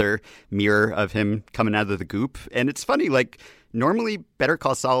another mirror of him coming out of the goop. And it's funny, normally Better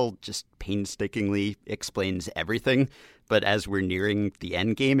Call Saul just painstakingly explains everything. But as we're nearing the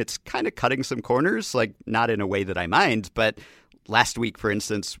end game, it's kind of cutting some corners, not in a way that I mind, but last week, for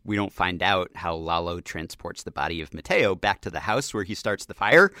instance, we don't find out how Lalo transports the body of Mateo back to the house where he starts the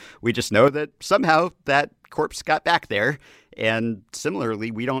fire. We just know that somehow that corpse got back there. And similarly,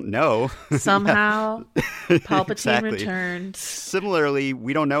 we don't know. Somehow Palpatine exactly. returned. Similarly,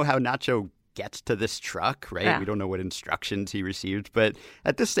 we don't know how Nacho gets to this truck, right? Yeah. We don't know what instructions he received. But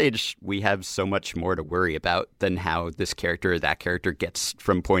at this stage, we have so much more to worry about than how this character or that character gets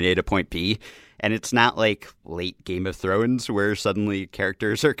from point A to point B. And it's not like late Game of Thrones where suddenly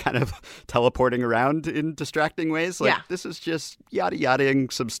characters are kind of teleporting around in distracting ways. This is just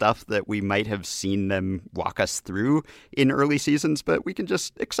yada-yadaing some stuff that we might have seen them walk us through in early seasons, but we can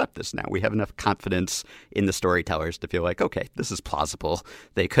just accept this now. We have enough confidence in the storytellers to feel like, okay, this is plausible.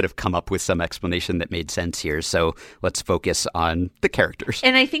 They could have come up with some explanation that made sense here, so let's focus on the characters.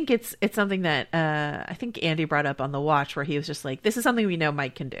 And I think it's something that I think Andy brought up on The Watch, where he was just like, this is something we know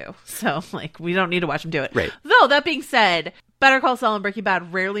Mike can do. So, we don't need to watch him do it. Right. Though, that being said, Better Call Saul and Breaking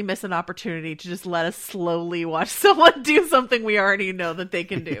Bad rarely miss an opportunity to just let us slowly watch someone do something we already know that they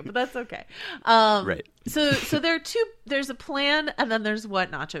can do. But that's okay. Right. So there's a plan, and then there's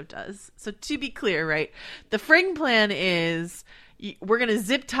what Nacho does. So to be clear, right, the Fring plan is, we're going to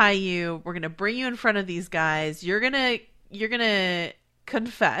zip tie you. We're going to bring you in front of these guys. You're going to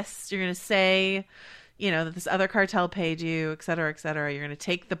confess. You're going to say, that this other cartel paid you, et cetera, et cetera. You're going to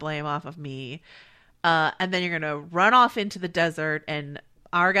take the blame off of me. And then you're going to run off into the desert, and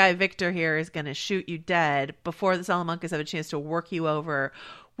our guy Victor here is going to shoot you dead before the Salamancas have a chance to work you over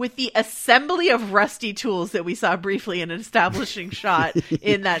with the assembly of rusty tools that we saw briefly in an establishing shot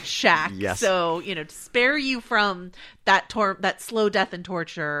in that shack. Yes. So, to spare you from that slow death and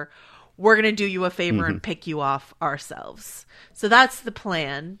torture, we're going to do you a favor and pick you off ourselves. So that's the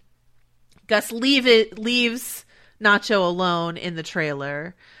plan. Gus leaves Nacho alone in the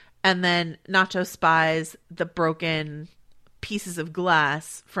trailer, and then Nacho spies the broken pieces of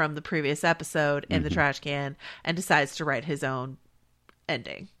glass from the previous episode in the trash can and decides to write his own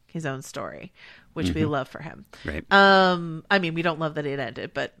ending. his own story, which we love for him. Right. I mean, we don't love that it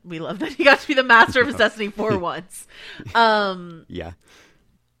ended, but we love that he got to be the master of his destiny for once. Yeah.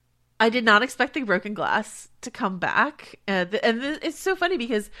 I did not expect the broken glass to come back. It's so funny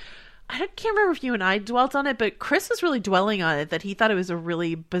because I can't remember if you and I dwelt on it, but Chris was really dwelling on it, that he thought it was a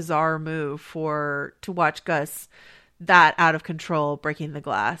really bizarre move to watch Gus that out of control, breaking the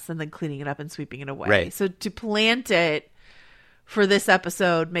glass and then cleaning it up and sweeping it away. Right. So to plant it for this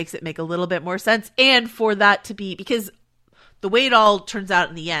episode makes it make a little bit more sense. And for that to be, because the way it all turns out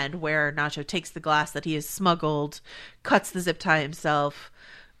in the end, where Nacho takes the glass that he has smuggled, cuts the zip tie himself,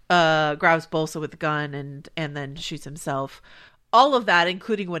 grabs Bolsa with the gun and then shoots himself. All of that,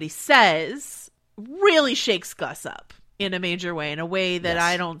 including what he says, really shakes Gus up in a major way, in a way that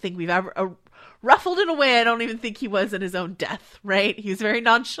I don't think we've ever ruffled, in a way I don't even think he was in his own death, right? He was very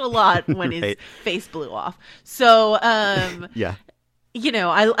nonchalant when his face blew off. So, Yeah. You know,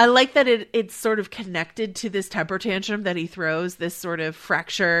 I like that it's sort of connected to this temper tantrum that he throws, this sort of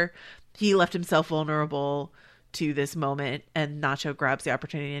fracture. He left himself vulnerable to this moment, and Nacho grabs the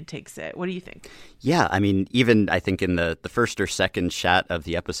opportunity and takes it. What do you think? Yeah, I mean, even I think in the first or second shot of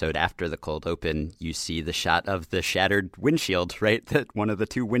the episode after the cold open, you see the shot of the shattered windshield, right? That one of the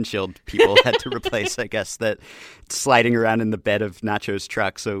two windshield people had to replace, I guess, that sliding around in the bed of Nacho's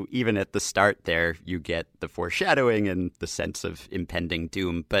truck. So even at the start there, you get the foreshadowing and the sense of impending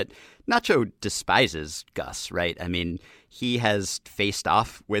doom. But Nacho despises Gus, right? I mean, he has faced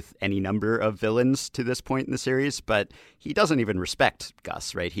off with any number of villains to this point in the series, but he doesn't even respect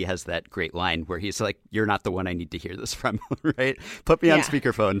Gus, right? He has that great line where he's like, "You're not the one I need to hear this from," right? "Put me on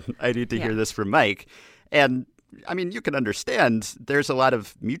speakerphone. I need to hear this from Mike." And I mean, you can understand there's a lot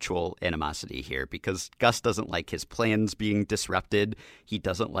of mutual animosity here because Gus doesn't like his plans being disrupted. He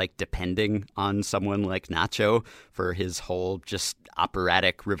doesn't like depending on someone like Nacho for his whole just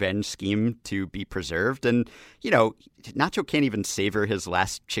operatic revenge scheme to be preserved. And, you know, Nacho can't even savor his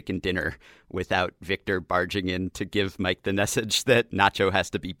last chicken dinner without Victor barging in to give Mike the message that Nacho has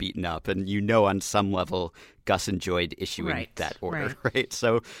to be beaten up. And you know, on some level, Gus enjoyed issuing that order, right?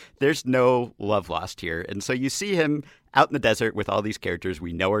 So there's no love lost here. And so you see him out in the desert with all these characters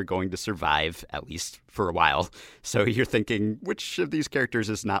we know are going to survive, at least for a while. So you're thinking, which of these characters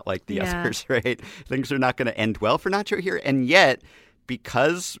is not like the others, right? Things are not going to end well for Nacho here. And yet,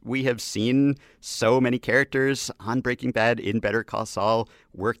 because we have seen so many characters on Breaking Bad, in Better Call Saul,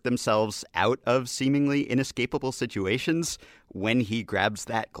 work themselves out of seemingly inescapable situations, when he grabs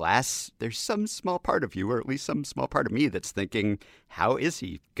that glass, there's some small part of you, or at least some small part of me, that's thinking, how is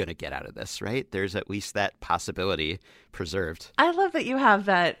he going to get out of this, right? There's at least that possibility preserved. I love that you have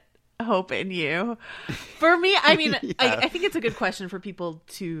that hope in you. For me, I mean, I think it's a good question for people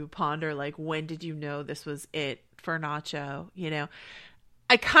to ponder, like, when did you know this was it for Nacho? You know,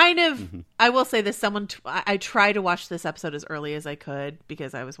 I kind of, I will say this, I tried to watch this episode as early as I could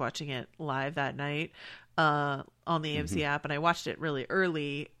because I was watching it live that night on the AMC app, and I watched it really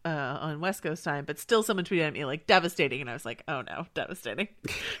early on West Coast time, but still someone tweeted at me like devastating, and I was like, oh no, devastating.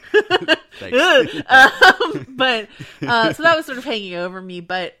 But so that was sort of hanging over me,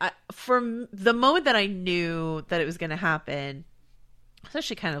 but from the moment that I knew that it was going to happen, it's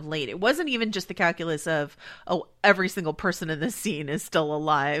actually kind of late. It wasn't even just the calculus of, oh, every single person in this scene is still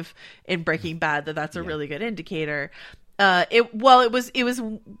alive in Breaking Bad, that's a really good indicator. It was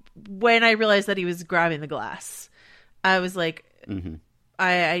when I realized that he was grabbing the glass. I was like,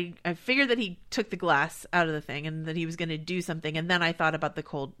 I figured that he took the glass out of the thing and that he was going to do something. And then I thought about the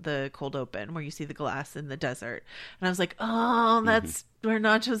cold open where you see the glass in the desert. And I was like, oh, that's where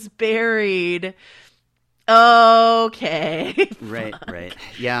Nacho's buried. Okay. Right.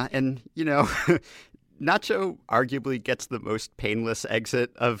 Yeah. And, you know, Nacho arguably gets the most painless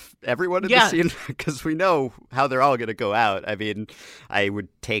exit of everyone in the scene because we know how they're all going to go out. I mean, I would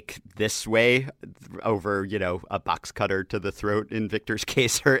take this way over, you know, a box cutter to the throat in Victor's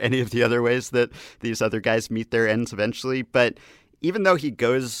case or any of the other ways that these other guys meet their ends eventually. But even though he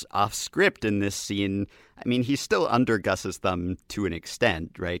goes off script in this scene, I mean, he's still under Gus's thumb to an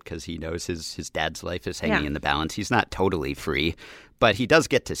extent, right? Because he knows his dad's life is hanging in the balance. He's not totally free, but he does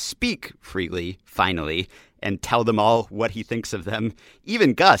get to speak freely, finally, and tell them all what he thinks of them.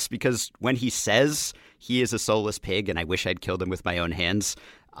 Even Gus, because when he says he is a soulless pig and I wish I'd killed him with my own hands,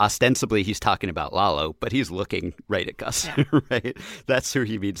 ostensibly he's talking about Lalo, but he's looking right at Gus, right? That's who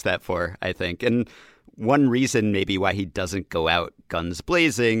he means that for, I think. And one reason maybe why he doesn't go out guns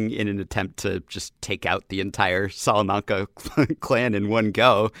blazing in an attempt to just take out the entire Salamanca clan in one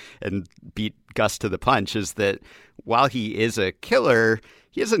go and beat Gus to the punch is that while he is a killer,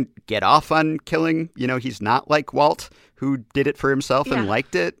 he doesn't get off on killing. You know, he's not like Walt, who did it for himself and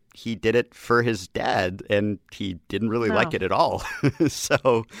liked it. he did it for his dad, and he didn't really like it at all.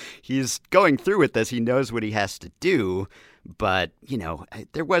 So he's going through with this. He knows what he has to do. But,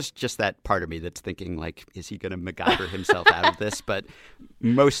 there was just that part of me that's thinking, like, is he going to MacGyver himself out of this? But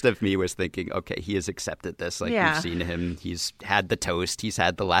most of me was thinking, okay, he has accepted this. Like, we've seen him. He's had the toast. He's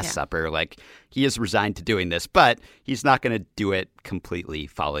had the Last Supper. Like, he is resigned to doing this. But he's not going to do it completely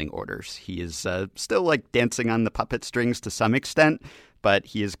following orders. He is still, like, dancing on the puppet strings to some extent. But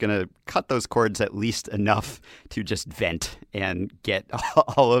he is going to cut those cords at least enough to just vent and get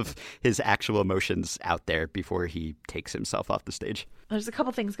all of his actual emotions out there before he takes himself off the stage. There's a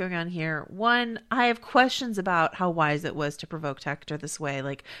couple things going on here. One, I have questions about how wise it was to provoke Hector this way.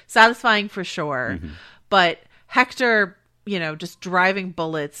 Like, satisfying for sure. Mm-hmm. But Hector, just driving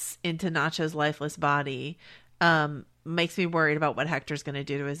bullets into Nacho's lifeless body makes me worried about what Hector's going to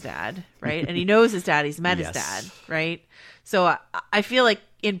do to his dad, right? And he knows his dad. He's met his dad, right? So I feel like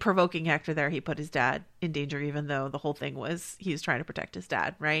in provoking Hector there, he put his dad in danger, even though the whole thing was he was trying to protect his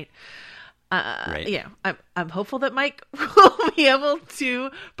dad, right? Yeah, I'm hopeful that Mike will be able to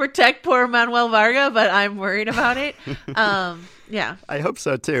protect poor Manuel Varga, but I'm worried about it. Yeah, I hope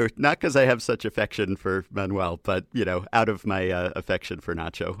so too. Not because I have such affection for Manuel, but out of my affection for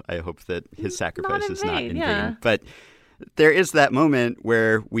Nacho, I hope that his sacrifice is not in vain. But there is that moment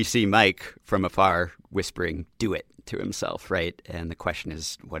where we see Mike from afar whispering, "Do it," to himself, right? And the question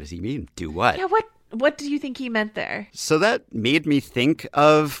is, what does he mean? Do what? Yeah, what do you think he meant there? So that made me think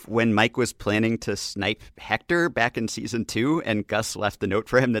of when Mike was planning to snipe Hector back in season 2, and Gus left a note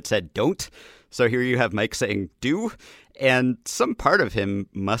for him that said, "Don't." So here you have Mike saying, "Do." And some part of him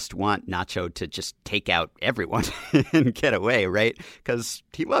must want Nacho to just take out everyone and get away, right? Because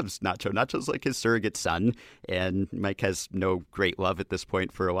he loves Nacho. Nacho's like his surrogate son, and Mike has no great love at this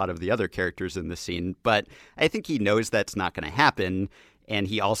point for a lot of the other characters in the scene. But I think he knows that's not going to happen, and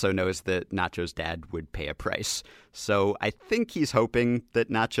he also knows that Nacho's dad would pay a price. So I think he's hoping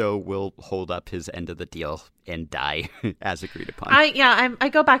that Nacho will hold up his end of the deal and die as agreed upon. I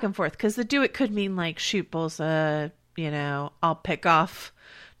go back and forth, because the do it could mean like shoot Bolsa, I'll pick off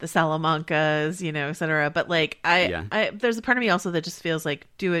the Salamancas, et cetera. But like, there's a part of me also that just feels like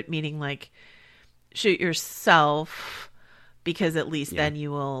do it meaning like shoot yourself, because at least then you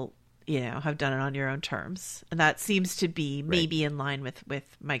will, have done it on your own terms. And that seems to be maybe in line with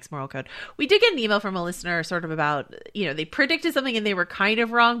Mike's moral code. We did get an email from a listener sort of about, they predicted something and they were kind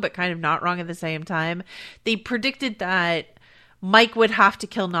of wrong, but kind of not wrong at the same time. They predicted that Mike would have to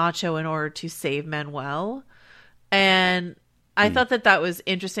kill Nacho in order to save Manuel. And I thought that was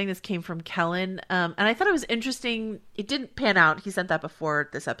interesting. This came from Kellen. And I thought it was interesting. It didn't pan out. He sent that before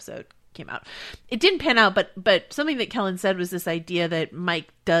this episode came out. It didn't pan out, but something that Kellen said was this idea that Mike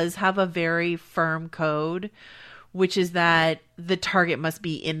does have a very firm code, which is that the target must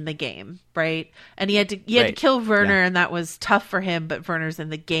be in the game, right? And he had to kill Werner, and that was tough for him, but Werner's in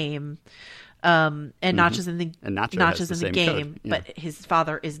the game. And Nacho's in the Nacho's in the game, but his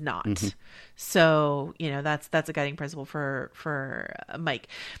father is not. Mm-hmm. So that's a guiding principle for Mike.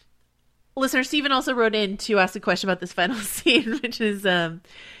 Listener Stephen also wrote in to ask a question about this final scene, which is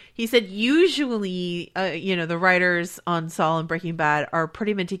he said usually the writers on Saul and Breaking Bad are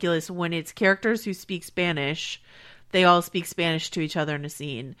pretty meticulous when it's characters who speak Spanish. They all speak Spanish to each other in a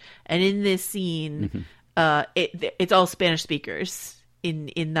scene, and in this scene, it's all Spanish speakers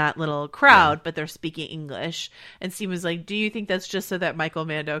in that little crowd, but they're speaking English. And Steve was like, do you think that's just so that Michael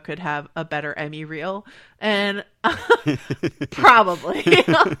Mando could have a better Emmy reel? And probably,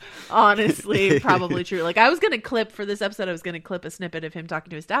 honestly, probably true. Like, I was going to clip for this episode, I was going to clip a snippet of him talking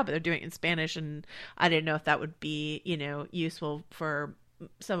to his dad, but they're doing it in Spanish, and I didn't know if that would be, useful for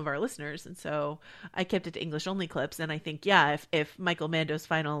some of our listeners. And so I kept it to English only clips. And I think, if Michael Mando's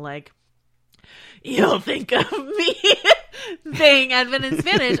final, like, you'll think of me thing had been in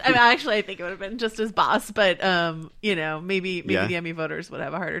Spanish, I think it would have been just as boss, but maybe the Emmy voters would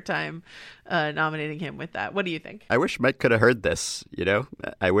have a harder time nominating him with that. What do you think? I wish Mike could have heard this.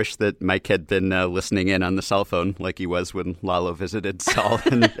 I wish that Mike had been listening in on the cell phone like he was when Lalo visited Saul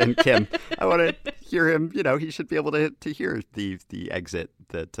and Kim. I want to hear him. He should be able to hear the exit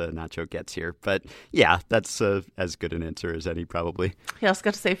that Nacho gets here. But that's as good an answer as any, probably. He also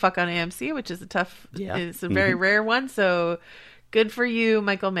got to say "fuck" on AMC, which is it's a very rare one. So good for you,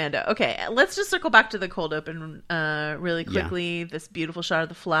 Michael Mando. Okay, let's just circle back to the cold open really quickly. Yeah. This beautiful shot of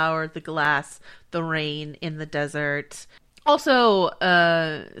the flower, the glass, the rain in the desert. Also,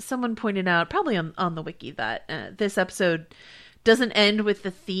 someone pointed out, probably on the wiki, that this episode doesn't end with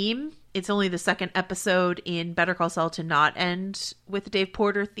the theme it's only the second episode in Better Call Saul to not end with the Dave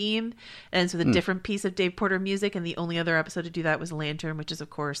Porter theme. It ends with a different piece of Dave Porter music, and the only other episode to do that was Lantern, which is, of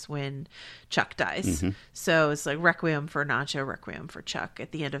course, when Chuck dies. So it's like Requiem for Nacho, Requiem for Chuck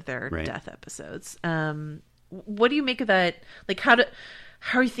at the end of their death episodes. What do you make of that? Like, how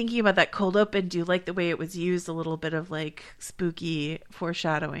are you thinking about that cold open? Do you like the way it was used? A little bit of like spooky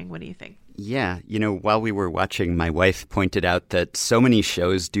foreshadowing. What do you think? Yeah, while we were watching, my wife pointed out that so many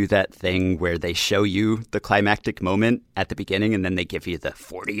shows do that thing where they show you the climactic moment at the beginning and then they give you the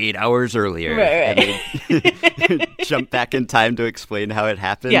 48 hours earlier. Right. And they jump back in time to explain how it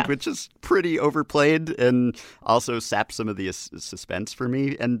happened, which is pretty overplayed and also saps some of the suspense for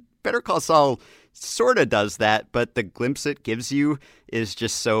me. And Better Call Saul sort of does that, but the glimpse it gives you is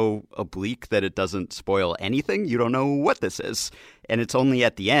just so oblique that it doesn't spoil anything. You don't know what this is. And it's only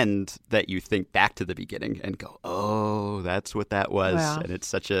at the end that you think back to the beginning and go, oh, that's what that was. Wow. And it's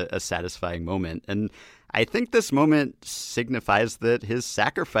such a satisfying moment. And I think this moment signifies that his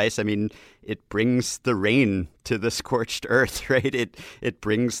sacrifice, I mean, it brings the rain to the scorched earth, right? It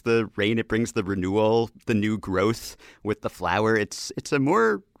brings the rain, it brings the renewal, the new growth with the flower. It's a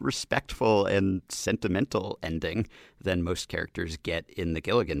more respectful and sentimental ending than most characters get in the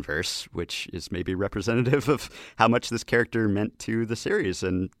Gilligan verse, which is maybe representative of how much this character meant to the series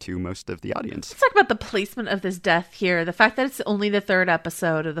and to most of the audience. Let's talk about the placement of this death here. The fact that it's only the third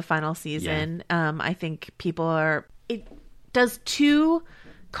episode of the final season, I think it does two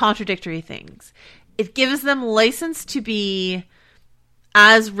contradictory things. It gives them license to be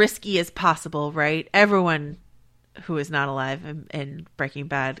as risky as possible, right? Everyone who is not alive in Breaking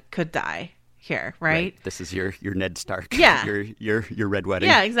Bad could die here, right? This is your Ned Stark. Yeah. Your Red Wedding.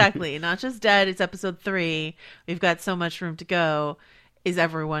 Yeah, exactly. Not just dead. It's episode 3. We've got so much room to go. Is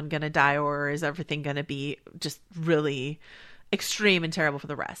everyone going to die, or is everything going to be just really extreme and terrible for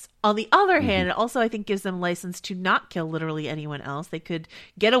the rest? On the other hand, it also, I think, gives them license to not kill literally anyone else. They could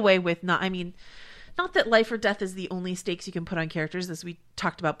get away with not that life or death is the only stakes you can put on characters, as we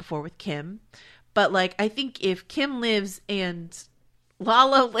talked about before with Kim. But like, I think if Kim lives and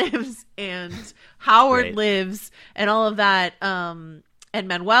Lala lives and Howard lives and all of that, and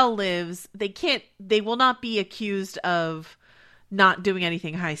Manuel lives, they will not be accused of not doing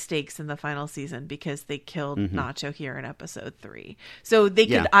anything high stakes in the final season because they killed Nacho here in episode 3. So they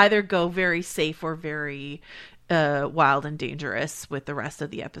could either go very safe or very wild and dangerous with the rest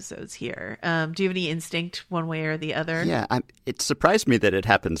of the episodes here. Do you have any instinct one way or the other? Yeah, it surprised me that it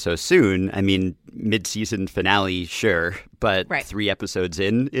happened so soon. I mean, mid-season finale, sure, but 3 episodes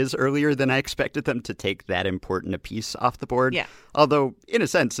in is earlier than I expected them to take that important a piece off the board. Yeah. Although, in a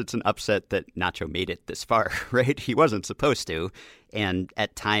sense, it's an upset that Nacho made it this far, right? He wasn't supposed to. And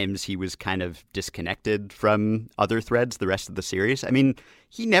at times he was kind of disconnected from other threads the rest of the series. I mean,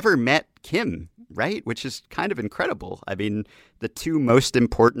 he never met Kim, right? Which is kind of incredible. I mean, the 2 most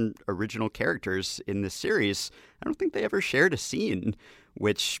important original characters in this series, I don't think they ever shared a scene,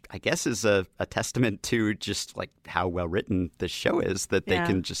 which I guess is a testament to just like how well written this show is, that they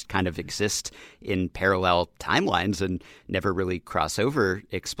can just kind of exist in parallel timelines and never really cross over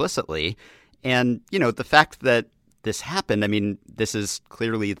explicitly. And, the fact that this happened, I mean, this is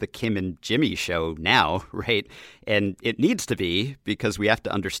clearly the Kim and Jimmy show now, right? And it needs to be, because we have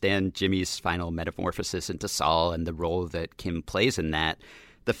to understand Jimmy's final metamorphosis into Saul and the role that Kim plays in that.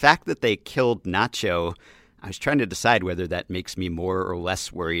 The fact that they killed Nacho, I was trying to decide whether that makes me more or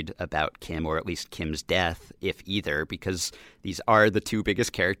less worried about Kim, or at least Kim's death, if either, because these are the 2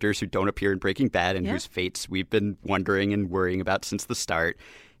 biggest characters who don't appear in Breaking Bad and whose fates we've been wondering and worrying about since the start.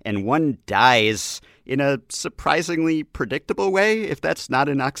 And one dies in a surprisingly predictable way, if that's not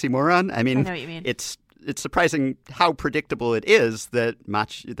an oxymoron. I mean, I know what you mean. It's surprising how predictable it is that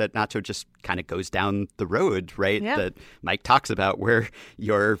Nacho just kind of goes down the road, right? Yeah. That Mike talks about, where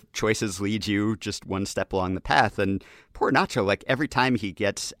your choices lead you just one step along the path. And poor Nacho, like every time he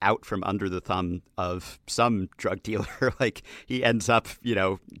gets out from under the thumb of some drug dealer, like he ends up,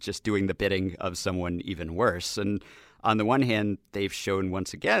 just doing the bidding of someone even worse. And on the one hand, they've shown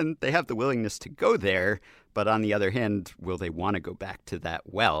once again they have the willingness to go there, but on the other hand, will they want to go back to that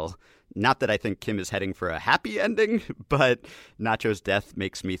well? Not that I think Kim is heading for a happy ending, but Nacho's death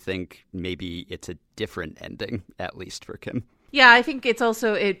makes me think maybe it's a different ending, at least for Kim. Yeah, I think it's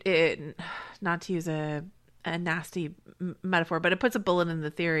also, it not to use a nasty metaphor, but it puts a bullet in the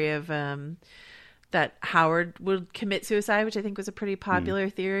theory of that Howard would commit suicide, which I think was a pretty popular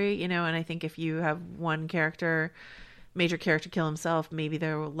theory, and I think if you have one major character kill himself, maybe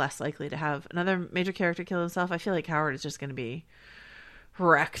they're less likely to have another major character kill himself. I feel like Howard is just going to be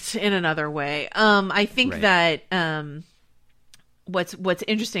wrecked in another way. I think that what's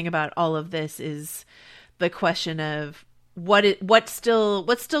interesting about all of this is the question of what's still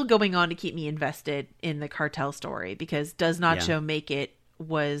going on to keep me invested in the cartel story, because does Nacho make it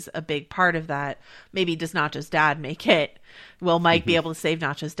was a big part of that. Maybe does Nacho's dad make it? Will Mike be able to save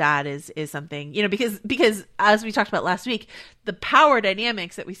Nacho's dad is something, because as we talked about last week, the power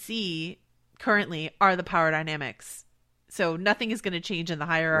dynamics that we see currently are the power dynamics. So nothing is going to change in the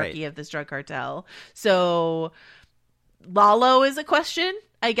hierarchy of this drug cartel. So Lalo is a question,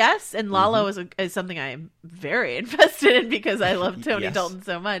 I guess. And Lalo is something I am very invested in because I love Tony Dalton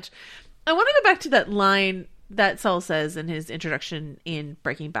so much. I want to go back to that line that Saul says in his introduction in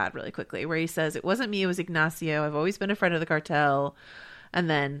Breaking Bad really quickly, where he says, "It wasn't me, it was Ignacio. I've always been a friend of the cartel." And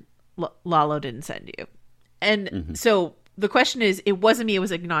then Lalo didn't send you. And so the question is, it wasn't me, it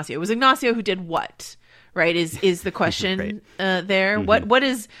was Ignacio. It was Ignacio who did what? Right? Is the question there? What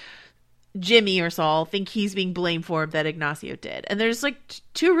does Jimmy or Saul think he's being blamed for that Ignacio did? And there's like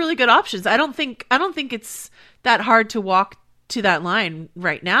two really good options. I don't think it's that hard to walk to that line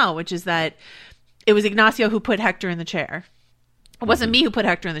right now, which is that it was Ignacio who put Hector in the chair. It wasn't me who put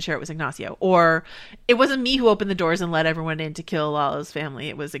Hector in the chair, it was Ignacio. Or it wasn't me who opened the doors and let everyone in to kill Lalo's family,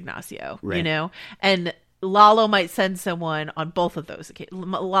 it was Ignacio, And Lalo might send someone on both of those occasions.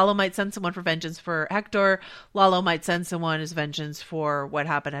 Lalo might send someone for vengeance for Hector. Lalo might send someone as vengeance for what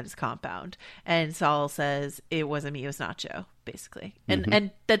happened at his compound. And Saul says, it wasn't me, it was Nacho, basically.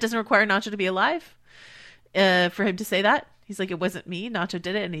 And that doesn't require Nacho to be alive for him to say that. He's like, it wasn't me, Nacho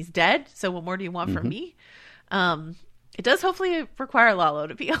did it, and he's dead. So what more do you want from me? It does hopefully require Lalo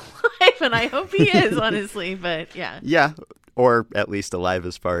to be alive, and I hope he is, honestly. But yeah. Yeah. Or at least alive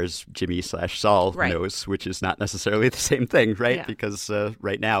as far as Jimmy/Saul knows, which is not necessarily the same thing, right? Yeah. Because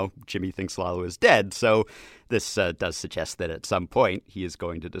right now, Jimmy thinks Lalo is dead. So this does suggest that at some point he is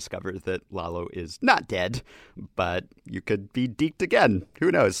going to discover that Lalo is not dead, but you could be deked again. Who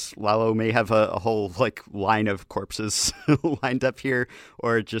knows? Lalo may have a whole line of corpses lined up here,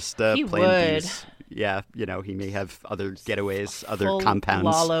 or just plan Bs. Yeah, he may have other getaways, other full compounds.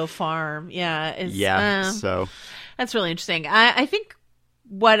 Lalo farm. So that's really interesting. I think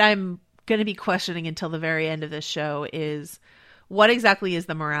what I'm going to be questioning until the very end of this show is what exactly is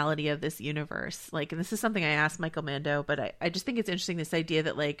the morality of this universe? And this is something I asked Michael Mando, but I just think it's interesting, this idea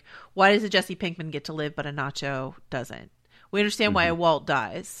that why does a Jesse Pinkman get to live but a Nacho doesn't? We understand why a Walt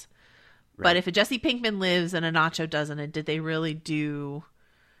dies. Right. But if a Jesse Pinkman lives and a Nacho doesn't, and did they really do...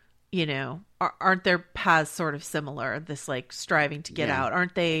 aren't their paths sort of similar? This striving to get out.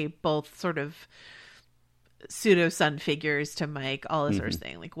 Aren't they both sort of pseudo son figures to Mike? All this sort of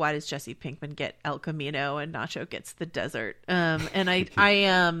thing. Why does Jesse Pinkman get El Camino and Nacho gets the desert? And I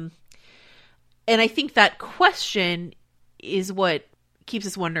think that question is what keeps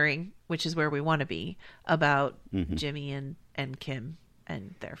us wondering, which is where we want to be about Jimmy and Kim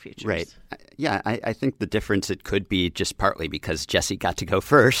and their futures. Right. Yeah, I think the difference, it could be just partly because Jesse got to go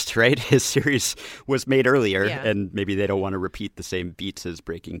first, right? His series was made earlier, and maybe they don't want to repeat the same beats as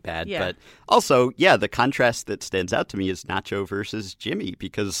Breaking Bad. Yeah. But also, the contrast that stands out to me is Nacho versus Jimmy,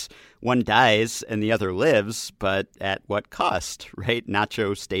 because one dies and the other lives, but at what cost, right?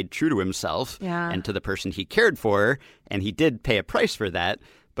 Nacho stayed true to himself and to the person he cared for, and he did pay a price for that.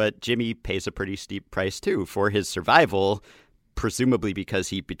 But Jimmy pays a pretty steep price, too, for his survival, presumably because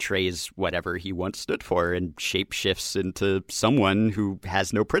he betrays whatever he once stood for and shapeshifts into someone who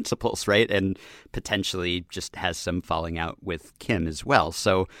has no principles, right? And potentially just has some falling out with Kim as well.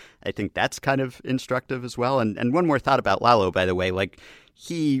 So I think that's kind of instructive as well. And one more thought about Lalo, by the way,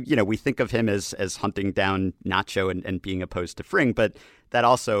 he, we think of him as hunting down Nacho and being opposed to Fring, but that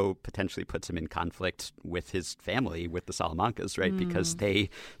also potentially puts him in conflict with his family, with the Salamancas, right? Because they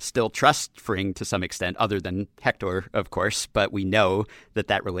still trust Fring to some extent, other than Hector, of course. But we know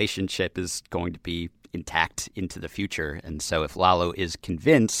that relationship is going to be intact into the future. And so if Lalo is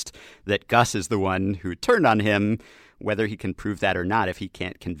convinced that Gus is the one who turned on him, whether he can prove that or not, if he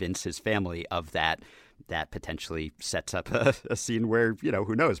can't convince his family of that, that potentially sets up a scene where,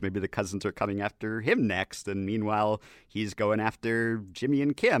 who knows, maybe the cousins are coming after him next. And meanwhile, he's going after Jimmy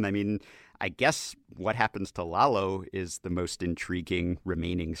and Kim. I mean, I guess what happens to Lalo is the most intriguing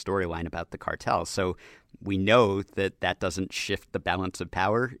remaining storyline about the cartel. So we know that doesn't shift the balance of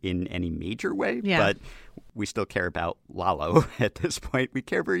power in any major way, but we still care about Lalo at this point. We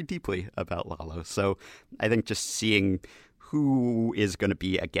care very deeply about Lalo. So I think just seeing who is going to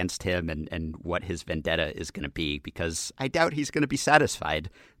be against him and what his vendetta is going to be, because I doubt he's going to be satisfied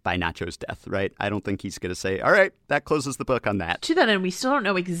by Nacho's death, right? I don't think he's going to say, all right, that closes the book on that. To that end, we still don't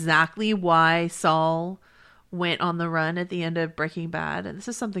know exactly why Saul went on the run at the end of Breaking Bad. And this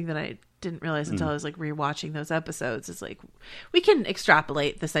is something that didn't realize until I was like rewatching those episodes, is like we can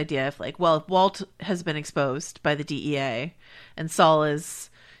extrapolate this idea of like, well, if Walt has been exposed by the DEA and Saul is,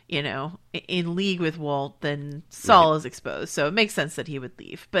 you know, in league with Walt, then Saul is exposed. So it makes sense that he would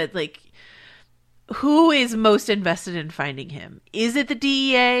leave. But like, who is most invested in finding him? Is it the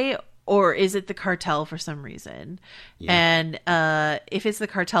DEA or is it the cartel for some reason? Yeah. And if it's the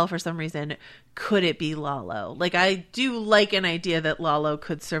cartel for some reason, could it be Lalo? Like, I do like an idea that Lalo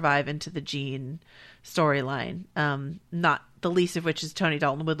could survive into the Gene storyline. Not the least of which is Tony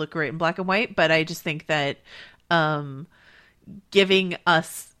Dalton would look great in black and white, but I just think that giving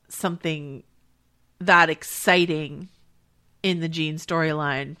us something that exciting in the Gene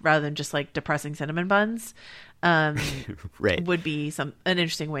storyline rather than just like depressing cinnamon buns would be an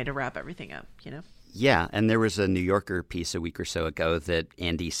interesting way to wrap everything up, you know? Yeah, and there was a New Yorker piece a week or so ago that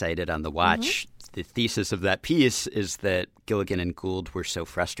Andy cited on The Watch. The thesis of that piece is that Gilligan and Gould were so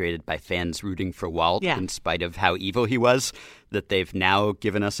frustrated by fans rooting for Walt in spite of how evil he was that they've now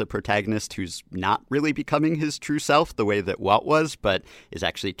given us a protagonist who's not really becoming his true self the way that Walt was, but is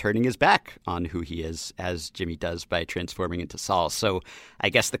actually turning his back on who he is, as Jimmy does by transforming into Saul. So I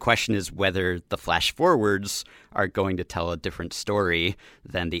guess the question is whether the flash forwards are going to tell a different story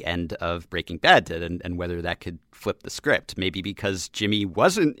than the end of Breaking Bad did, and whether that could flip the script. Maybe because Jimmy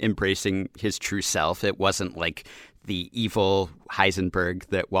wasn't embracing his true self. It wasn't like the evil Heisenberg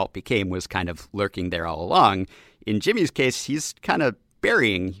that Walt became was kind of lurking there all along. In Jimmy's case, he's kind of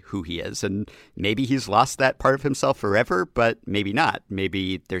burying who he is, and maybe he's lost that part of himself forever, but maybe not.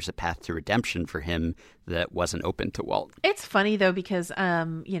 Maybe there's a path to redemption for him that wasn't open to Walt. It's funny though, because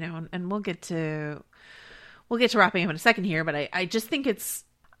you know, and we'll get to wrapping up in a second here, but I just think it's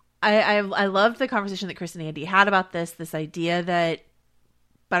I loved the conversation that Chris and Andy had about this idea that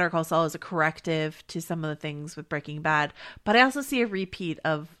Better Call Saul is a corrective to some of the things with Breaking Bad, but I also see a repeat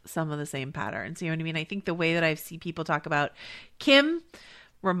of some of the same patterns. You know what I mean? I think the way that I see people talk about Kim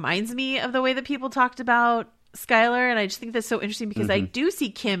reminds me of the way that people talked about Skyler, and I just think that's so interesting because I do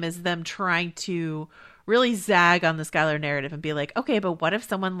see Kim as them trying to really zag on the Skyler narrative and be like, okay, but what if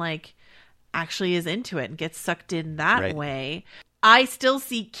someone like actually is into it and gets sucked in that way? I still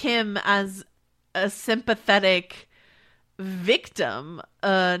see Kim as a sympathetic victim,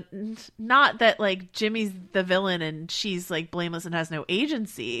 not that like Jimmy's the villain and she's like blameless and has no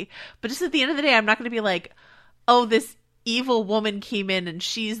agency, but just at the end of the day, I'm not going to be like, oh, this evil woman came in and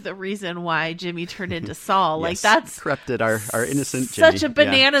she's the reason why Jimmy turned into Saul. Like, that's corrupted our innocent Jimmy. Such a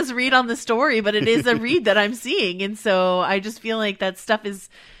bananas read on the story, but it is a read that I'm seeing, and so I just feel like that stuff is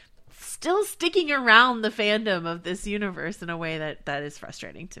still sticking around the fandom of this universe in a way that is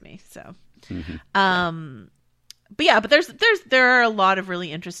frustrating to me. So but there are a lot of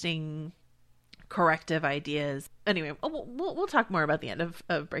really interesting corrective ideas. Anyway, we'll talk more about the end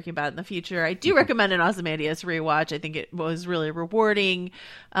of Breaking Bad in the future. I do recommend an Ozymandias rewatch. I think it was really rewarding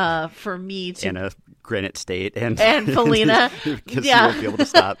for me to Anna, Granite State, and Felina. Because you won't be able to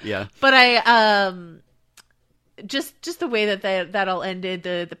stop. Yeah, but I just the way that all ended,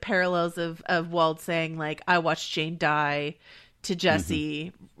 the parallels of Walt saying like, I watched Jane die, to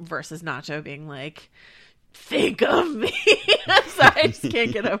Jesse versus Nacho being like, think of me. I'm sorry, I just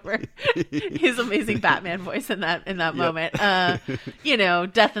can't get over his amazing Batman voice in that moment. You know,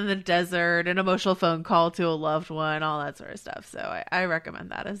 death in the desert, an emotional phone call to a loved one, all that sort of stuff. So I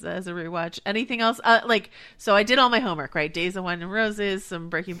recommend that as a rewatch. Anything else? So I did all my homework, right? Days of Wine and Roses, some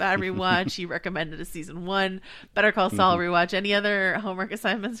Breaking Bad rewatch. You recommended a season 1 Better Call Saul rewatch. Any other homework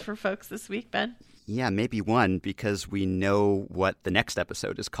assignments for folks this week, Ben? Yeah, maybe one, because we know what the next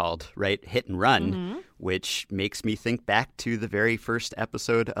episode is called, right? Hit and Run, which makes me think back to the very first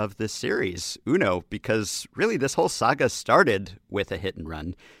episode of this series, Uno, because really this whole saga started with a hit and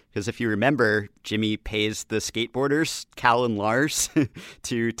run. Because if you remember, Jimmy pays the skateboarders, Cal and Lars,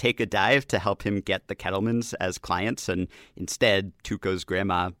 to take a dive to help him get the Kettlemans as clients. And instead, Tuco's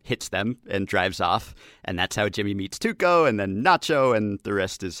grandma hits them and drives off. And that's how Jimmy meets Tuco and then Nacho, and the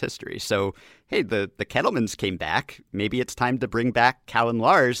rest is history. So, hey, the Kettlemans came back. Maybe it's time to bring back Cal and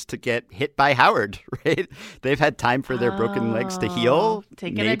Lars to get hit by Howard, right? They've had time for their broken legs to heal.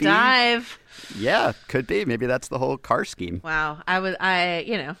 Taking a dive. Yeah, could be. Maybe that's the whole car scheme. Wow.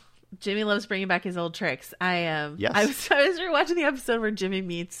 Jimmy loves bringing back his old tricks. Yes. I was rewatching the episode where Jimmy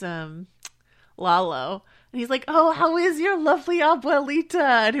meets Lalo, and he's like, "Oh, how is your lovely abuelita?"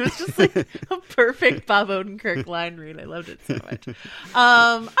 And it was just like a perfect Bob Odenkirk line read. I loved it so much.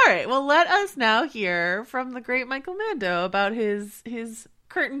 All right, well, let us now hear from the great Michael Mando about his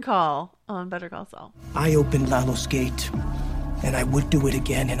curtain call on Better Call Saul. I opened Lalo's gate, and I would do it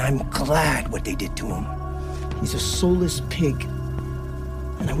again, and I'm glad what they did to him. He's a soulless pig.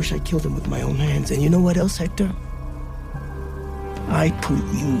 And I wish I killed him with my own hands. And you know what else, Hector? I put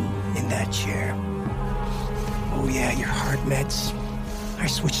you in that chair. Oh yeah, your heart meds. I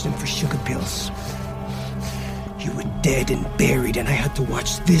switched them for sugar pills. You were dead and buried, and I had to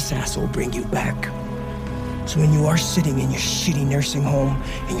watch this asshole bring you back. So when you are sitting in your shitty nursing home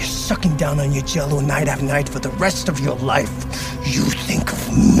and you're sucking down on your Jell-O night after night for the rest of your life, you think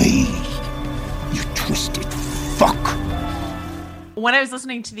of me. You twisted fuck. When I was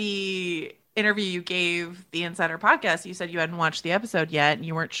listening to the interview you gave the Insider podcast, you said you hadn't watched the episode yet and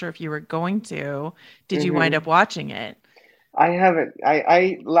you weren't sure if you were going to. Did you wind up watching it? I haven't.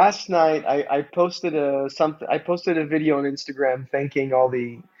 I last night I posted I posted a video on Instagram thanking all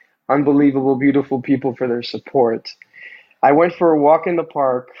the unbelievable, beautiful people for their support. I went for a walk in the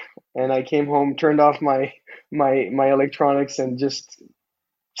park and I came home, turned off my electronics, and just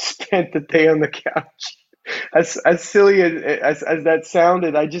spent the day on the couch. As silly as that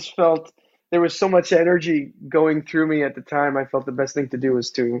sounded, I just felt there was so much energy going through me at the time. I felt the best thing to do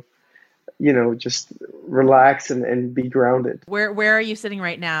was to, just relax and be grounded. Where are you sitting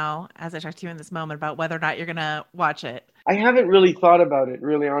right now as I talk to you in this moment about whether or not you're going to watch it? I haven't really thought about it,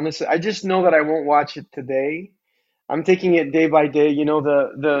 really, honestly. I just know that I won't watch it today. I'm taking it day by day.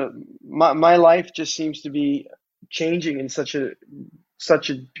 My life just seems to be changing in such a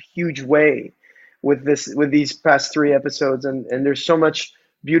huge way with these past 3 episodes, and there's so much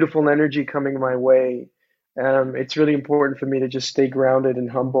beautiful energy coming my way. It's really important for me to just stay grounded and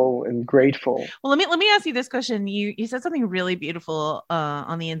humble and grateful. Well, let me ask you this question. You said something really beautiful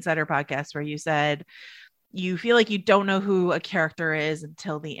on the Insider podcast where you said you feel like you don't know who a character is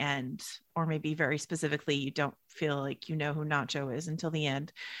until the end, or maybe very specifically, you don't feel like you know who Nacho is until the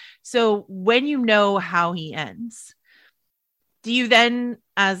end. So when you know how he ends, do you then,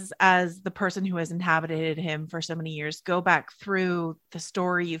 as the person who has inhabited him for so many years, go back through the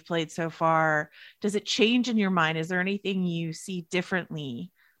story you've played so far? Does it change in your mind? Is there anything you see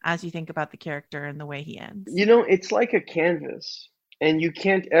differently as you think about the character and the way he ends? It's like a canvas, and you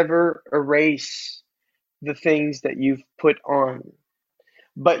can't ever erase the things that you've put on,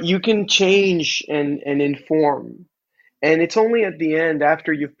 but you can change and inform. And it's only at the end,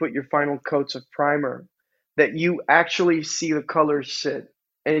 after you've put your final coats of primer, that you actually see the colors sit,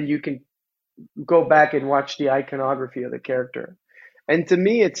 and you can go back and watch the iconography of the character. And to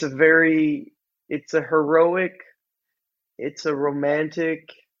me, it's a heroic, it's a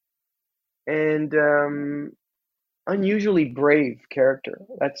romantic, and unusually brave character.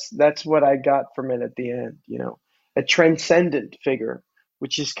 That's what I got from it at the end. A transcendent figure,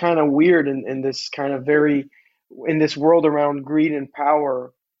 which is kind of weird in this kind of in this world around greed and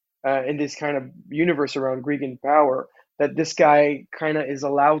power, in this kind of universe around greed and power, that this guy kind of is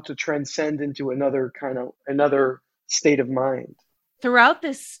allowed to transcend into another state of mind. Throughout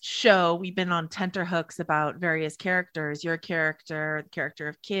this show, we've been on tenterhooks about various characters, your character, the character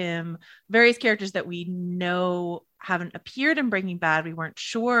of Kim, various characters that we know haven't appeared in Breaking Bad. We weren't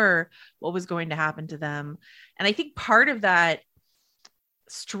sure what was going to happen to them. And I think part of that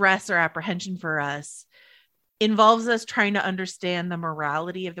stress or apprehension for us involves us trying to understand the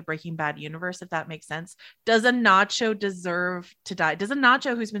morality of the Breaking Bad universe, if that makes sense. Does a Nacho deserve to die? Does a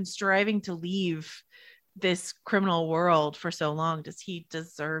Nacho who's been striving to leave this criminal world for so long, does he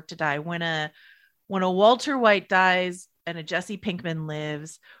deserve to die? When a Walter White dies and a Jesse Pinkman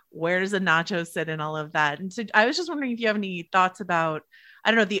lives, where does a Nacho sit in all of that? And so I was just wondering if you have any thoughts about,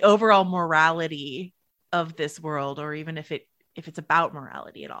 I don't know, the overall morality of this world, or even if it's about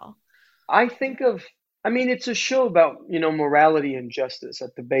morality at all. It's a show about, morality and justice.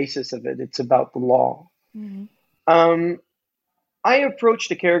 At the basis of it, it's about the law. Mm-hmm. I approach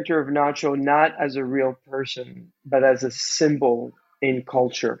the character of Nacho not as a real person, but as a symbol in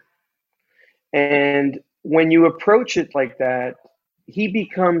culture. And when you approach it like that, he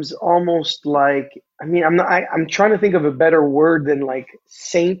becomes almost like, I'm trying to think of a better word than like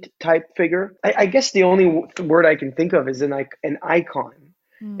saint type figure. I guess the only word I can think of is an icon.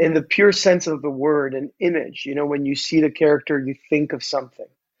 In the pure sense of the word, an image. When you see the character, you think of something.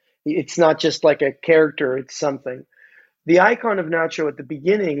 It's not just like a character, it's something. The icon of Nacho at the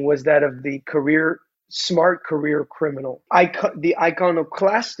beginning was that of the smart career criminal. The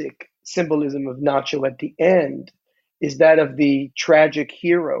iconoclastic symbolism of Nacho at the end is that of the tragic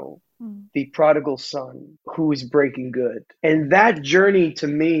hero, the prodigal son who is breaking good. And that journey to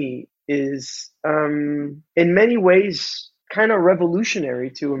me is, in many ways, kind of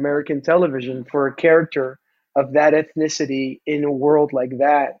revolutionary to American television, for a character of that ethnicity in a world like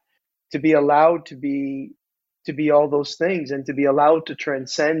that to be allowed to be all those things, and to be allowed to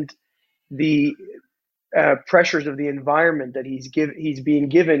transcend the pressures of the environment that he's being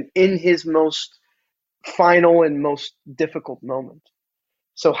given in his most final and most difficult moment.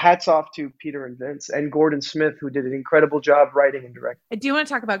 So hats off to Peter and Vince and Gordon Smith, who did an incredible job writing and directing. I do want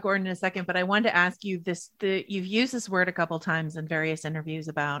to talk about Gordon in a second, but I wanted to ask you this: you've used this word a couple times in various interviews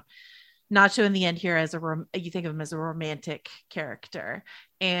about Nacho in the end here as you think of him as a romantic character.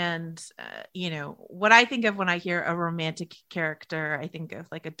 And, what I think of when I hear a romantic character, I think of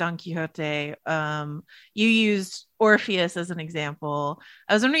like a Don Quixote. You used Orpheus as an example.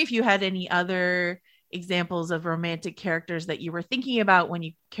 I was wondering if you had any other examples of romantic characters that you were thinking about when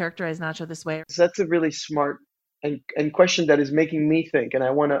you characterize Nacho this way. That's a really smart and question that is making me think, and I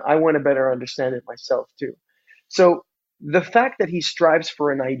want to better understand it myself too. So the fact that he strives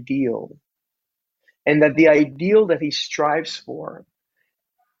for an ideal, and that the ideal that he strives for,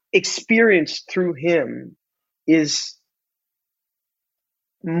 experienced through him, is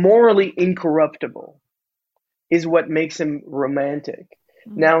morally incorruptible, is what makes him romantic.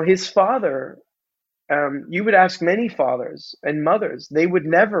 Now, his father, you would ask many fathers and mothers, they would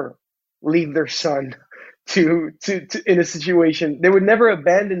never leave their son to in a situation. They would never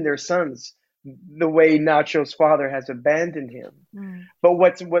abandon their sons the way Nacho's father has abandoned him. But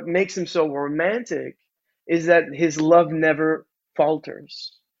what makes him so romantic is that his love never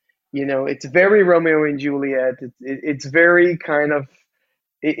falters. It's very Romeo and Juliet. It's very kind of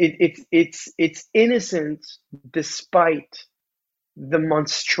it's innocent despite the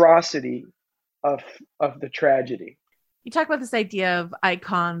monstrosity of the tragedy. You talk about this idea of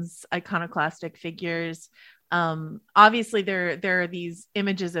icons, iconoclastic figures. Obviously there are these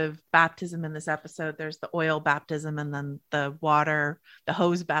images of baptism in this episode. There's the oil baptism and then the water, the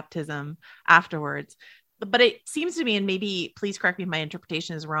hose baptism afterwards. But it seems to me, and maybe please correct me if my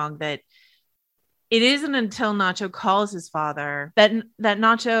interpretation is wrong, that it isn't until Nacho calls his father that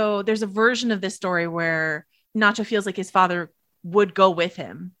Nacho, there's a version of this story where Nacho feels like his father would go with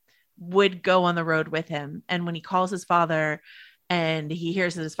him, would go on the road with him. And when he calls his father and he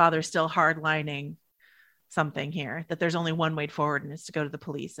hears that his father is still hardlining something here, that there's only one way forward and it's to go to the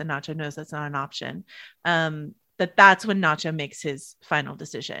police. And Nacho knows that's not an option. That's when Nacho makes his final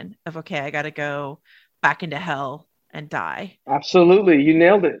decision of, okay, I got to go back into hell and die. Absolutely. You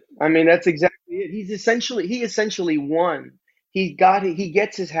nailed it. I mean, that's exactly it. He essentially won. He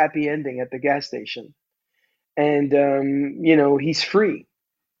gets his happy ending at the gas station. And, he's free,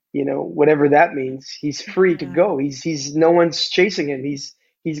 whatever that means. He's free to go. He's no one's chasing him.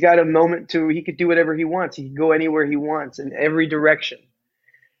 He's got a moment he could do whatever he wants. He can go anywhere he wants in every direction.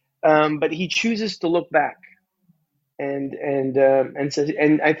 But he chooses to look back. And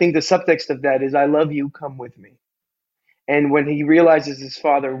I think the subtext of that is, I love you, come with me. And when he realizes his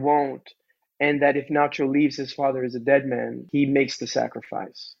father won't, and that if Nacho leaves, his father is a dead man, he makes the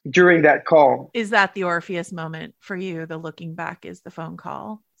sacrifice during that call. Is that the Orpheus moment for you? The looking back is the phone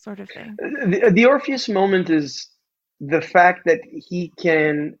call sort of thing? The Orpheus moment is the fact that he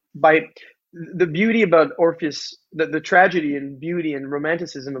can, by the beauty about Orpheus, the tragedy and beauty and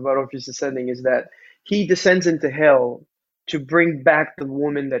romanticism about Orpheus ascending is that he descends into hell to bring back the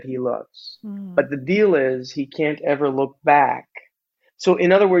woman that he loves. But the deal is, he can't ever look back. So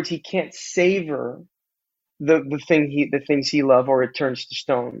in other words, he can't savor the things he loves, or it turns to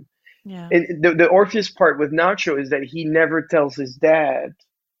stone. Yeah. The Orpheus part with Nacho is that he never tells his dad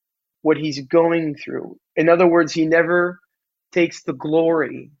what he's going through. In other words, he never takes the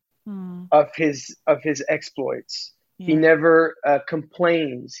glory of his exploits. Yeah. He never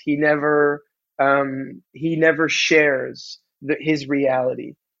complains. He never shares his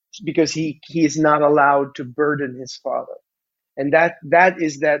reality, because he is not allowed to burden his father. And that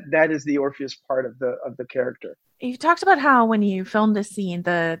is the Orpheus part of the character. You talked about how when you filmed this scene,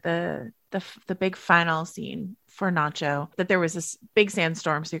 the big final scene for Nacho, that there was this big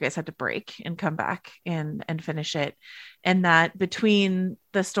sandstorm, so you guys had to break and come back and finish it, and that between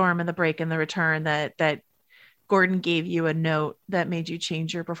the storm and the break and the return, that Gordon gave you a note that made you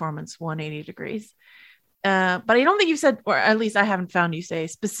change your performance 180 degrees. But I don't think you said, or at least I haven't found you say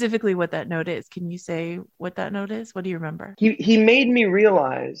specifically what that note is. Can you say what that note is? What do you remember? He made me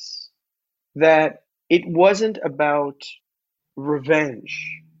realize that it wasn't about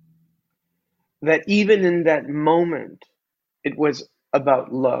revenge, that even in that moment, it was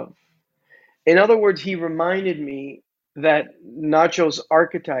about love. In other words, he reminded me that Nacho's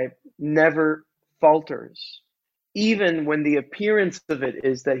archetype never falters, even when the appearance of it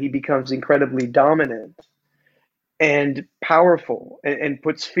is that he becomes incredibly dominant and powerful and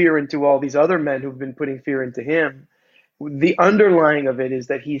puts fear into all these other men who've been putting fear into him. The underlying of it is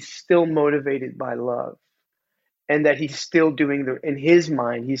that he's still motivated by love, and that he's still in his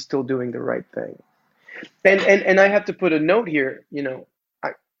mind, he's still doing the right thing. And I have to put a note here.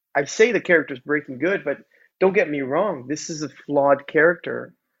 I say the character's Breaking Good, but don't get me wrong. This is a flawed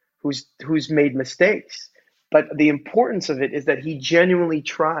character who's made mistakes. But the importance of it is that he genuinely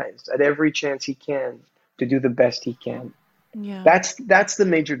tries at every chance he can to do the best he can. Yeah. That's the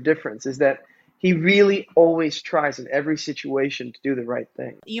major difference, is that he really always tries in every situation to do the right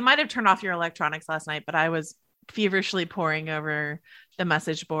thing. You might have turned off your electronics last night, but I was feverishly poring over the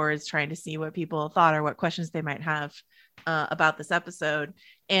message boards, trying to see what people thought or what questions they might have about this episode.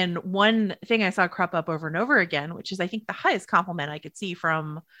 And one thing I saw crop up over and over again, which is I think the highest compliment I could see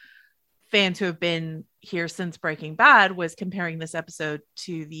from fans who have been here since Breaking Bad, was comparing this episode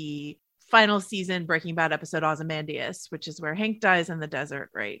to the final season Breaking Bad episode Ozymandias, which is where Hank dies in the desert,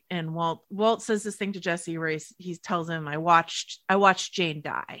 right? And Walt says this thing to Jesse where he tells him, I watched Jane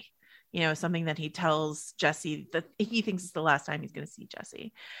die. Something that he tells Jesse that he thinks is the last time he's going to see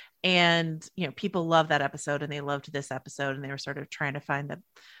Jesse. And, people love that episode, and they loved this episode, and they were sort of trying to find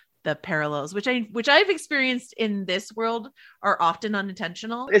the parallels, which I've experienced in this world are often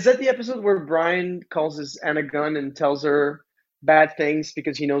unintentional. Is that the episode where Brian calls his Anna Gunn and tells her bad things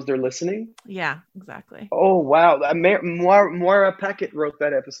because he knows they're listening? Yeah, exactly. Oh, wow. Moira Packett wrote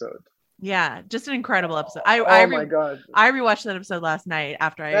that episode. Yeah, just an incredible episode. My God. I rewatched that episode last night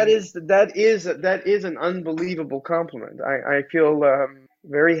after That is an unbelievable compliment. I feel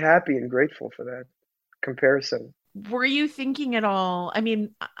very happy and grateful for that comparison. Were you thinking at all? I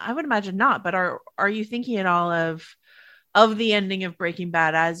mean, I would imagine not, but are you thinking at all of the ending of Breaking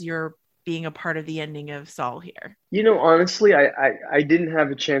Bad as you're being a part of the ending of Saul here? Honestly, I didn't have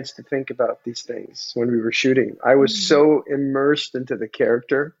a chance to think about these things when we were shooting. I was so immersed into the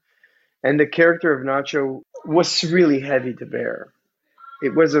character. And the character of Nacho was really heavy to bear.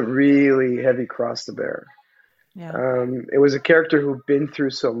 It was a really heavy cross to bear. Yeah. It was a character who'd been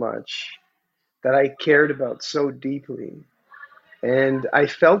through so much that I cared about so deeply. And I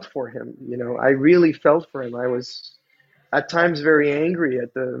felt for him, I really felt for him. I was at times very angry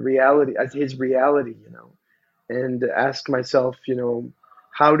at his reality, and asked myself,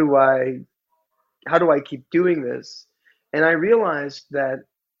 how do I keep doing this? And I realized that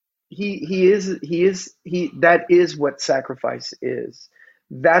that is what sacrifice is.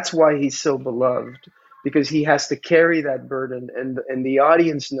 That's why he's so beloved, because he has to carry that burden, and the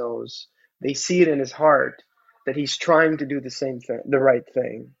audience knows, they see it in his heart that he's trying to do the same thing, the right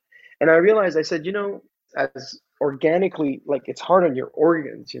thing. And I realized, I said, as organically, like, it's hard on your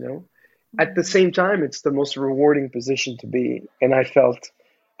organs, at the same time, it's the most rewarding position to be. And I felt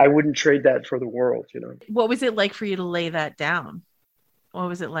I wouldn't trade that for the world, What was it like for you to lay that down? What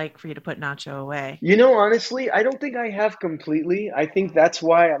was it like for you to put Nacho away? Honestly, I don't think I have completely. I think that's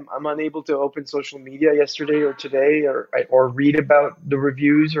why I'm unable to open social media yesterday or today, or read about the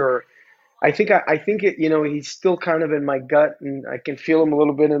reviews. Or I think it. He's still kind of in my gut, and I can feel him a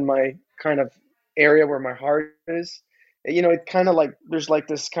little bit in my kind of area where my heart is. It kind of like there's like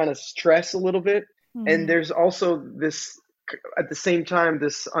this kind of stress a little bit, and there's also this, at the same time,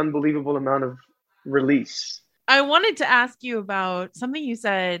 this unbelievable amount of release. I wanted to ask you about something you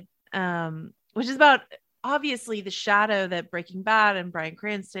said, which is about obviously the shadow that Breaking Bad and Bryan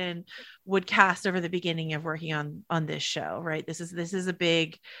Cranston would cast over the beginning of working on this show, right? This is a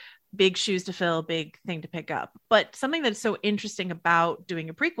big shoes to fill, big thing to pick up. But something that's so interesting about doing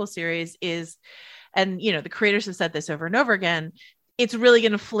a prequel series is, and the creators have said this over and over again, it's really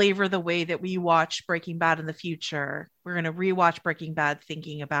going to flavor the way that we watch Breaking Bad in the future. We're going to rewatch Breaking Bad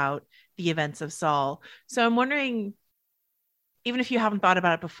thinking about the events of Saul. So I'm wondering, even if you haven't thought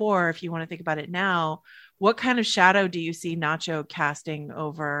about it before, if you want to think about it now, what kind of shadow do you see Nacho casting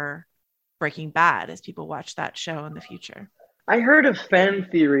over Breaking Bad as people watch that show in the future? I heard a fan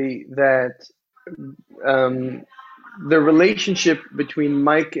theory that the relationship between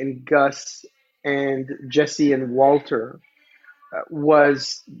Mike and Gus and Jesse and Walter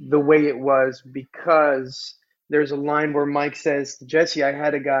was the way it was because there's a line where Mike says, Jesse, I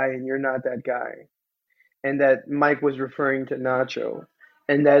had a guy and you're not that guy. And that Mike was referring to Nacho.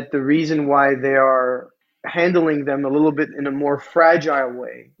 And that the reason why they are handling them a little bit in a more fragile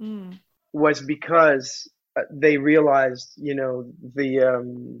way was because they realized,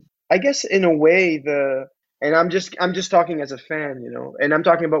 I guess in a way and I'm just talking as a fan, and I'm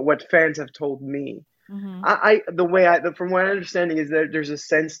talking about what fans have told me. Mm-hmm. From what I understanding is that there's a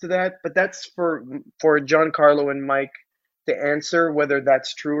sense to that, but that's for Giancarlo and Mike to answer whether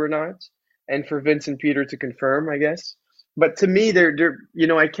that's true or not, and for Vince and Peter to confirm, I guess. But to me, they're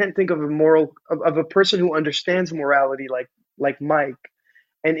I can't think of a person who understands morality like Mike,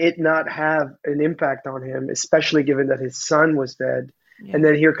 and it not have an impact on him, especially given that his son was dead, and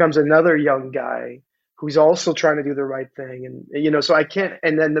then here comes another young guy who's also trying to do the right thing. And, so I can't,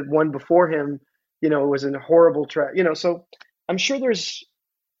 and then the one before him, was in a horrible track, so I'm sure there's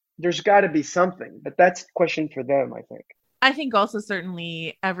got to be something, but that's a question for them, I think. I think also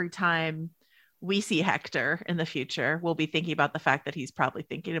certainly every time we see Hector in the future, we'll be thinking about the fact that he's probably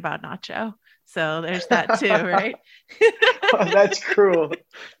thinking about Nacho. So there's that too, right? Oh, that's cruel.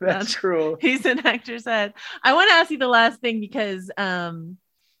 That's cruel. He's in Hector's head. I want to ask you the last thing because I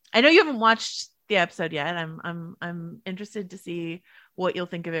know you haven't watched the episode yet. I'm interested to see what you'll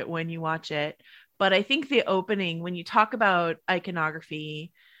think of it when you watch it. But I think the opening, when you talk about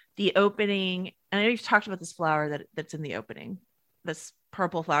iconography, the opening, and I know you've talked about this flower that's in the opening, this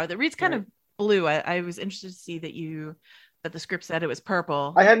purple flower that reads kind of blue. I was interested to see that the script said it was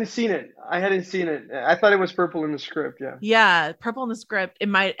purple. I hadn't seen it. I thought it was purple in the script. Yeah, purple in the script. It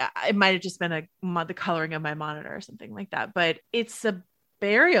might have just been the coloring of my monitor or something like that. But it's a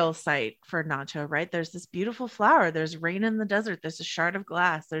burial site for Nacho, right? There's this beautiful flower. There's rain in the desert. There's a shard of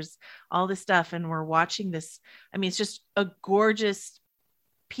glass. There's all this stuff, and we're watching this. I mean, it's just a gorgeous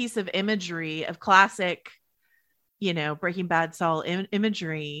piece of imagery of classic, Breaking Bad Saul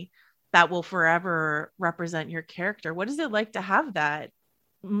imagery that will forever represent your character. What is it like to have that?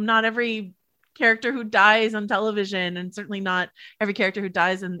 Not every character who dies on television, and certainly not every character who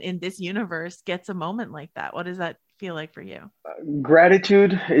dies in this universe, gets a moment like that. What does that feel like for you?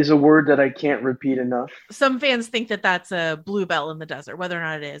 Gratitude is a word that I can't repeat enough. Some fans think that that's a bluebell in the desert. Whether or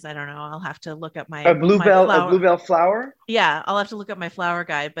not it is, I don't know. I'll have to look up my a bluebell flower. Yeah, I'll have to look up my flower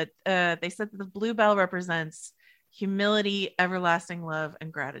guide. But they said that the bluebell represents humility, everlasting love,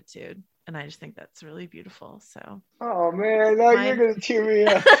 and gratitude. And I just think that's really beautiful. So, oh man, now you're gonna cheer me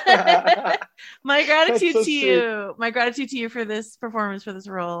up. My gratitude to you. My gratitude to you for this performance, for this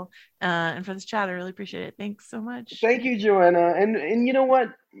role, and for this chat. I really appreciate it. Thanks so much. Thank you, Joanna. And you know what?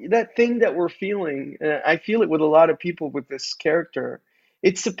 That thing that we're feeling, I feel it with a lot of people with this character.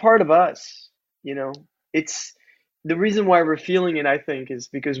 It's a part of us. It's the reason why we're feeling it. I think is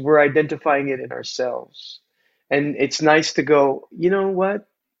because we're identifying it in ourselves, and it's nice to go. You know what?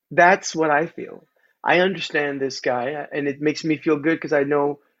 That's what I feel. I understand this guy, and it makes me feel good because I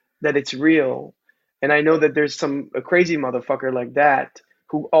know that it's real, and I know that there's a crazy motherfucker like that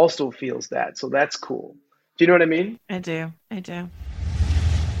who also feels that. So that's cool. Do you know what I mean? I do.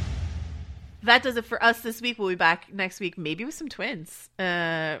 That does it for us this week. We'll be back next week, maybe with some twins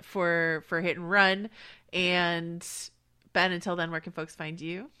for Hit and Run. And Ben, until then, where can folks find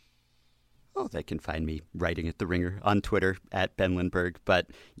you? Oh, they can find me writing at The Ringer on Twitter at Ben Lindbergh. But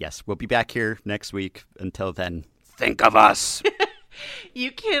yes, we'll be back here next week. Until then, think of us.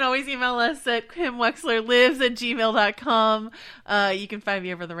 You can always email us at kimwexlerlives@gmail.com. You can find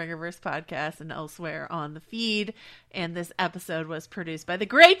me over the Ringerverse podcast and elsewhere on the feed. And this episode was produced by the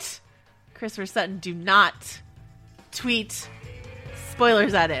great Christopher Sutton. Do not tweet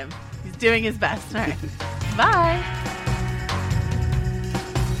spoilers at him. He's doing his best. All right. Bye.